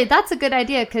 Actually, that's a good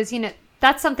idea because,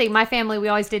 that's something my family, we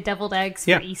always did deviled eggs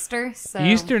for Easter. So.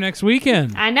 Easter next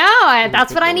weekend. I know.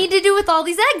 That's what I need to do with all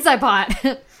these eggs I bought.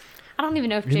 I don't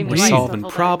even know if Jamie likes solving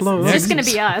deviled problems. eggs. It's just going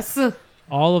to be us.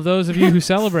 All of those of you who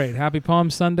celebrate Happy Palm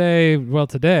Sunday,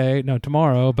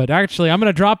 tomorrow, but actually I'm going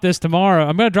to drop this tomorrow.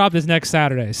 I'm going to drop this next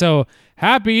Saturday. So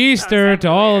happy Easter to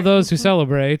all of those who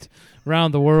celebrate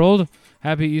around the world.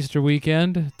 Happy Easter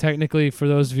weekend. Technically, for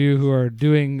those of you who are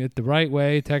doing it the right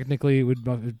way,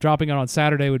 dropping it on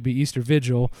Saturday would be Easter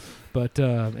Vigil. But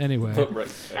anyway.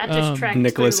 That just tracked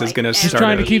Nicholas is going to start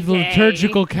trying to keep the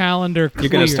liturgical calendar clear.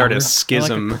 You're going to start a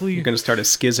schism. You're going to start a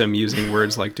schism using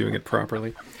words like doing it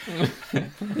properly. No,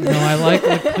 I like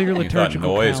clear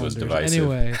liturgical noise calendars. was divisive.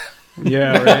 Anyway.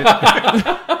 Yeah,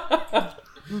 right.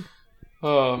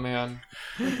 Oh, man.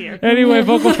 Anyway,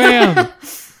 Vocal Fam,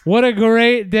 what a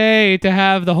great day to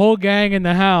have the whole gang in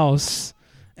the house.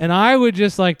 And I would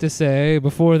just like to say,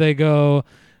 before they go,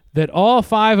 that all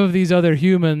 5 of these other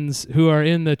humans who are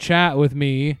in the chat with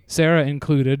me, Sarah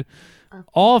included,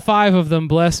 all 5 of them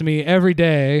bless me every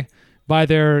day by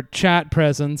their chat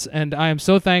presence, and I am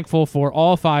so thankful for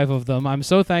all 5 of them. I'm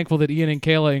so thankful that Ian and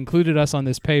Kayla included us on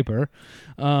this paper.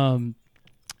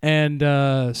 And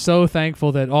so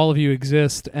thankful that all of you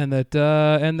exist and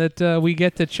that we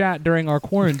get to chat during our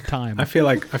quarantine. I feel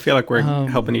like we're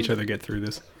helping each other get through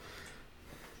this.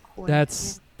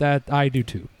 That I do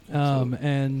too.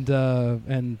 And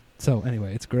so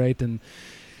anyway, it's great, and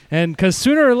because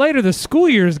sooner or later the school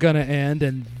year is gonna end,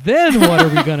 and then what are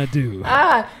we gonna do?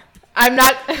 I I'm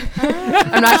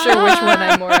not sure which one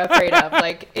I'm more afraid of,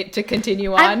 like it to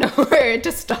continue on or it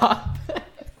to stop.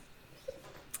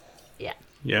 Yeah.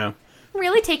 Yeah.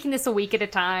 Really taking this a week at a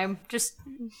time, just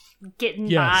getting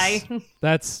Yes, by.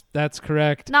 that's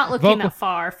correct. Not looking that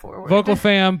far forward. Vocal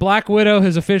fam, Black Widow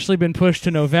has officially been pushed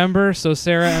to November, so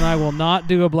Sarah and I will not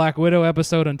do a Black Widow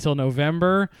episode until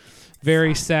November.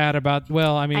 Very sad about.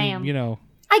 Well, I mean, you know,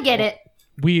 I get it.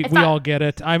 We all get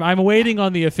it. I'm waiting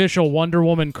on the official Wonder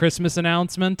Woman Christmas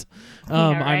announcement.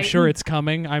 I'm right? sure it's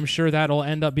coming. I'm sure that'll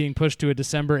end up being pushed to a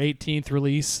December 18th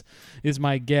release, is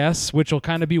my guess, which will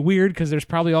kind of be weird because there's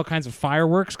probably all kinds of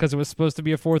fireworks because it was supposed to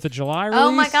be a 4th of July release.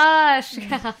 Oh my gosh.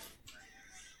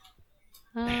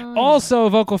 Also,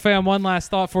 Vocal Fam, one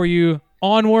last thought for you.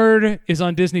 Onward is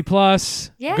on Disney Plus.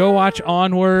 Yeah. Go watch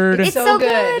Onward. It's so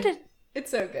good.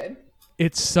 It's so good.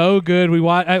 It's so good.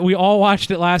 We all watched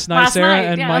it last night. Sarah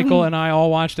and yeah. Michael and I all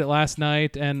watched it last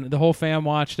night, and the whole fam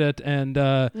watched it. And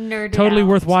Nerded totally out.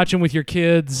 worth watching with your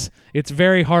kids. It's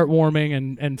very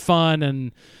heartwarming and fun,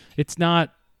 and it's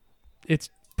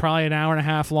probably an hour and a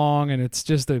half long, and it's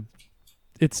just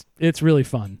it's really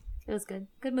fun. It was good.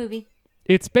 Good movie.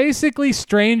 It's basically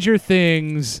Stranger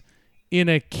Things in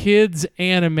a kids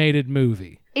animated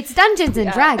movie, It's Dungeons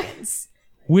and Dragons.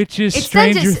 which is It's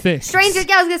Stranger Things. Yeah,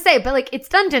 I was gonna say, but like it's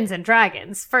Dungeons and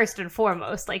Dragons first and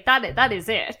foremost. Like that is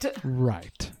it.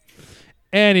 Right.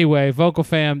 Anyway, Vocal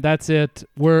Fam, that's it.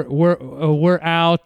 We're out.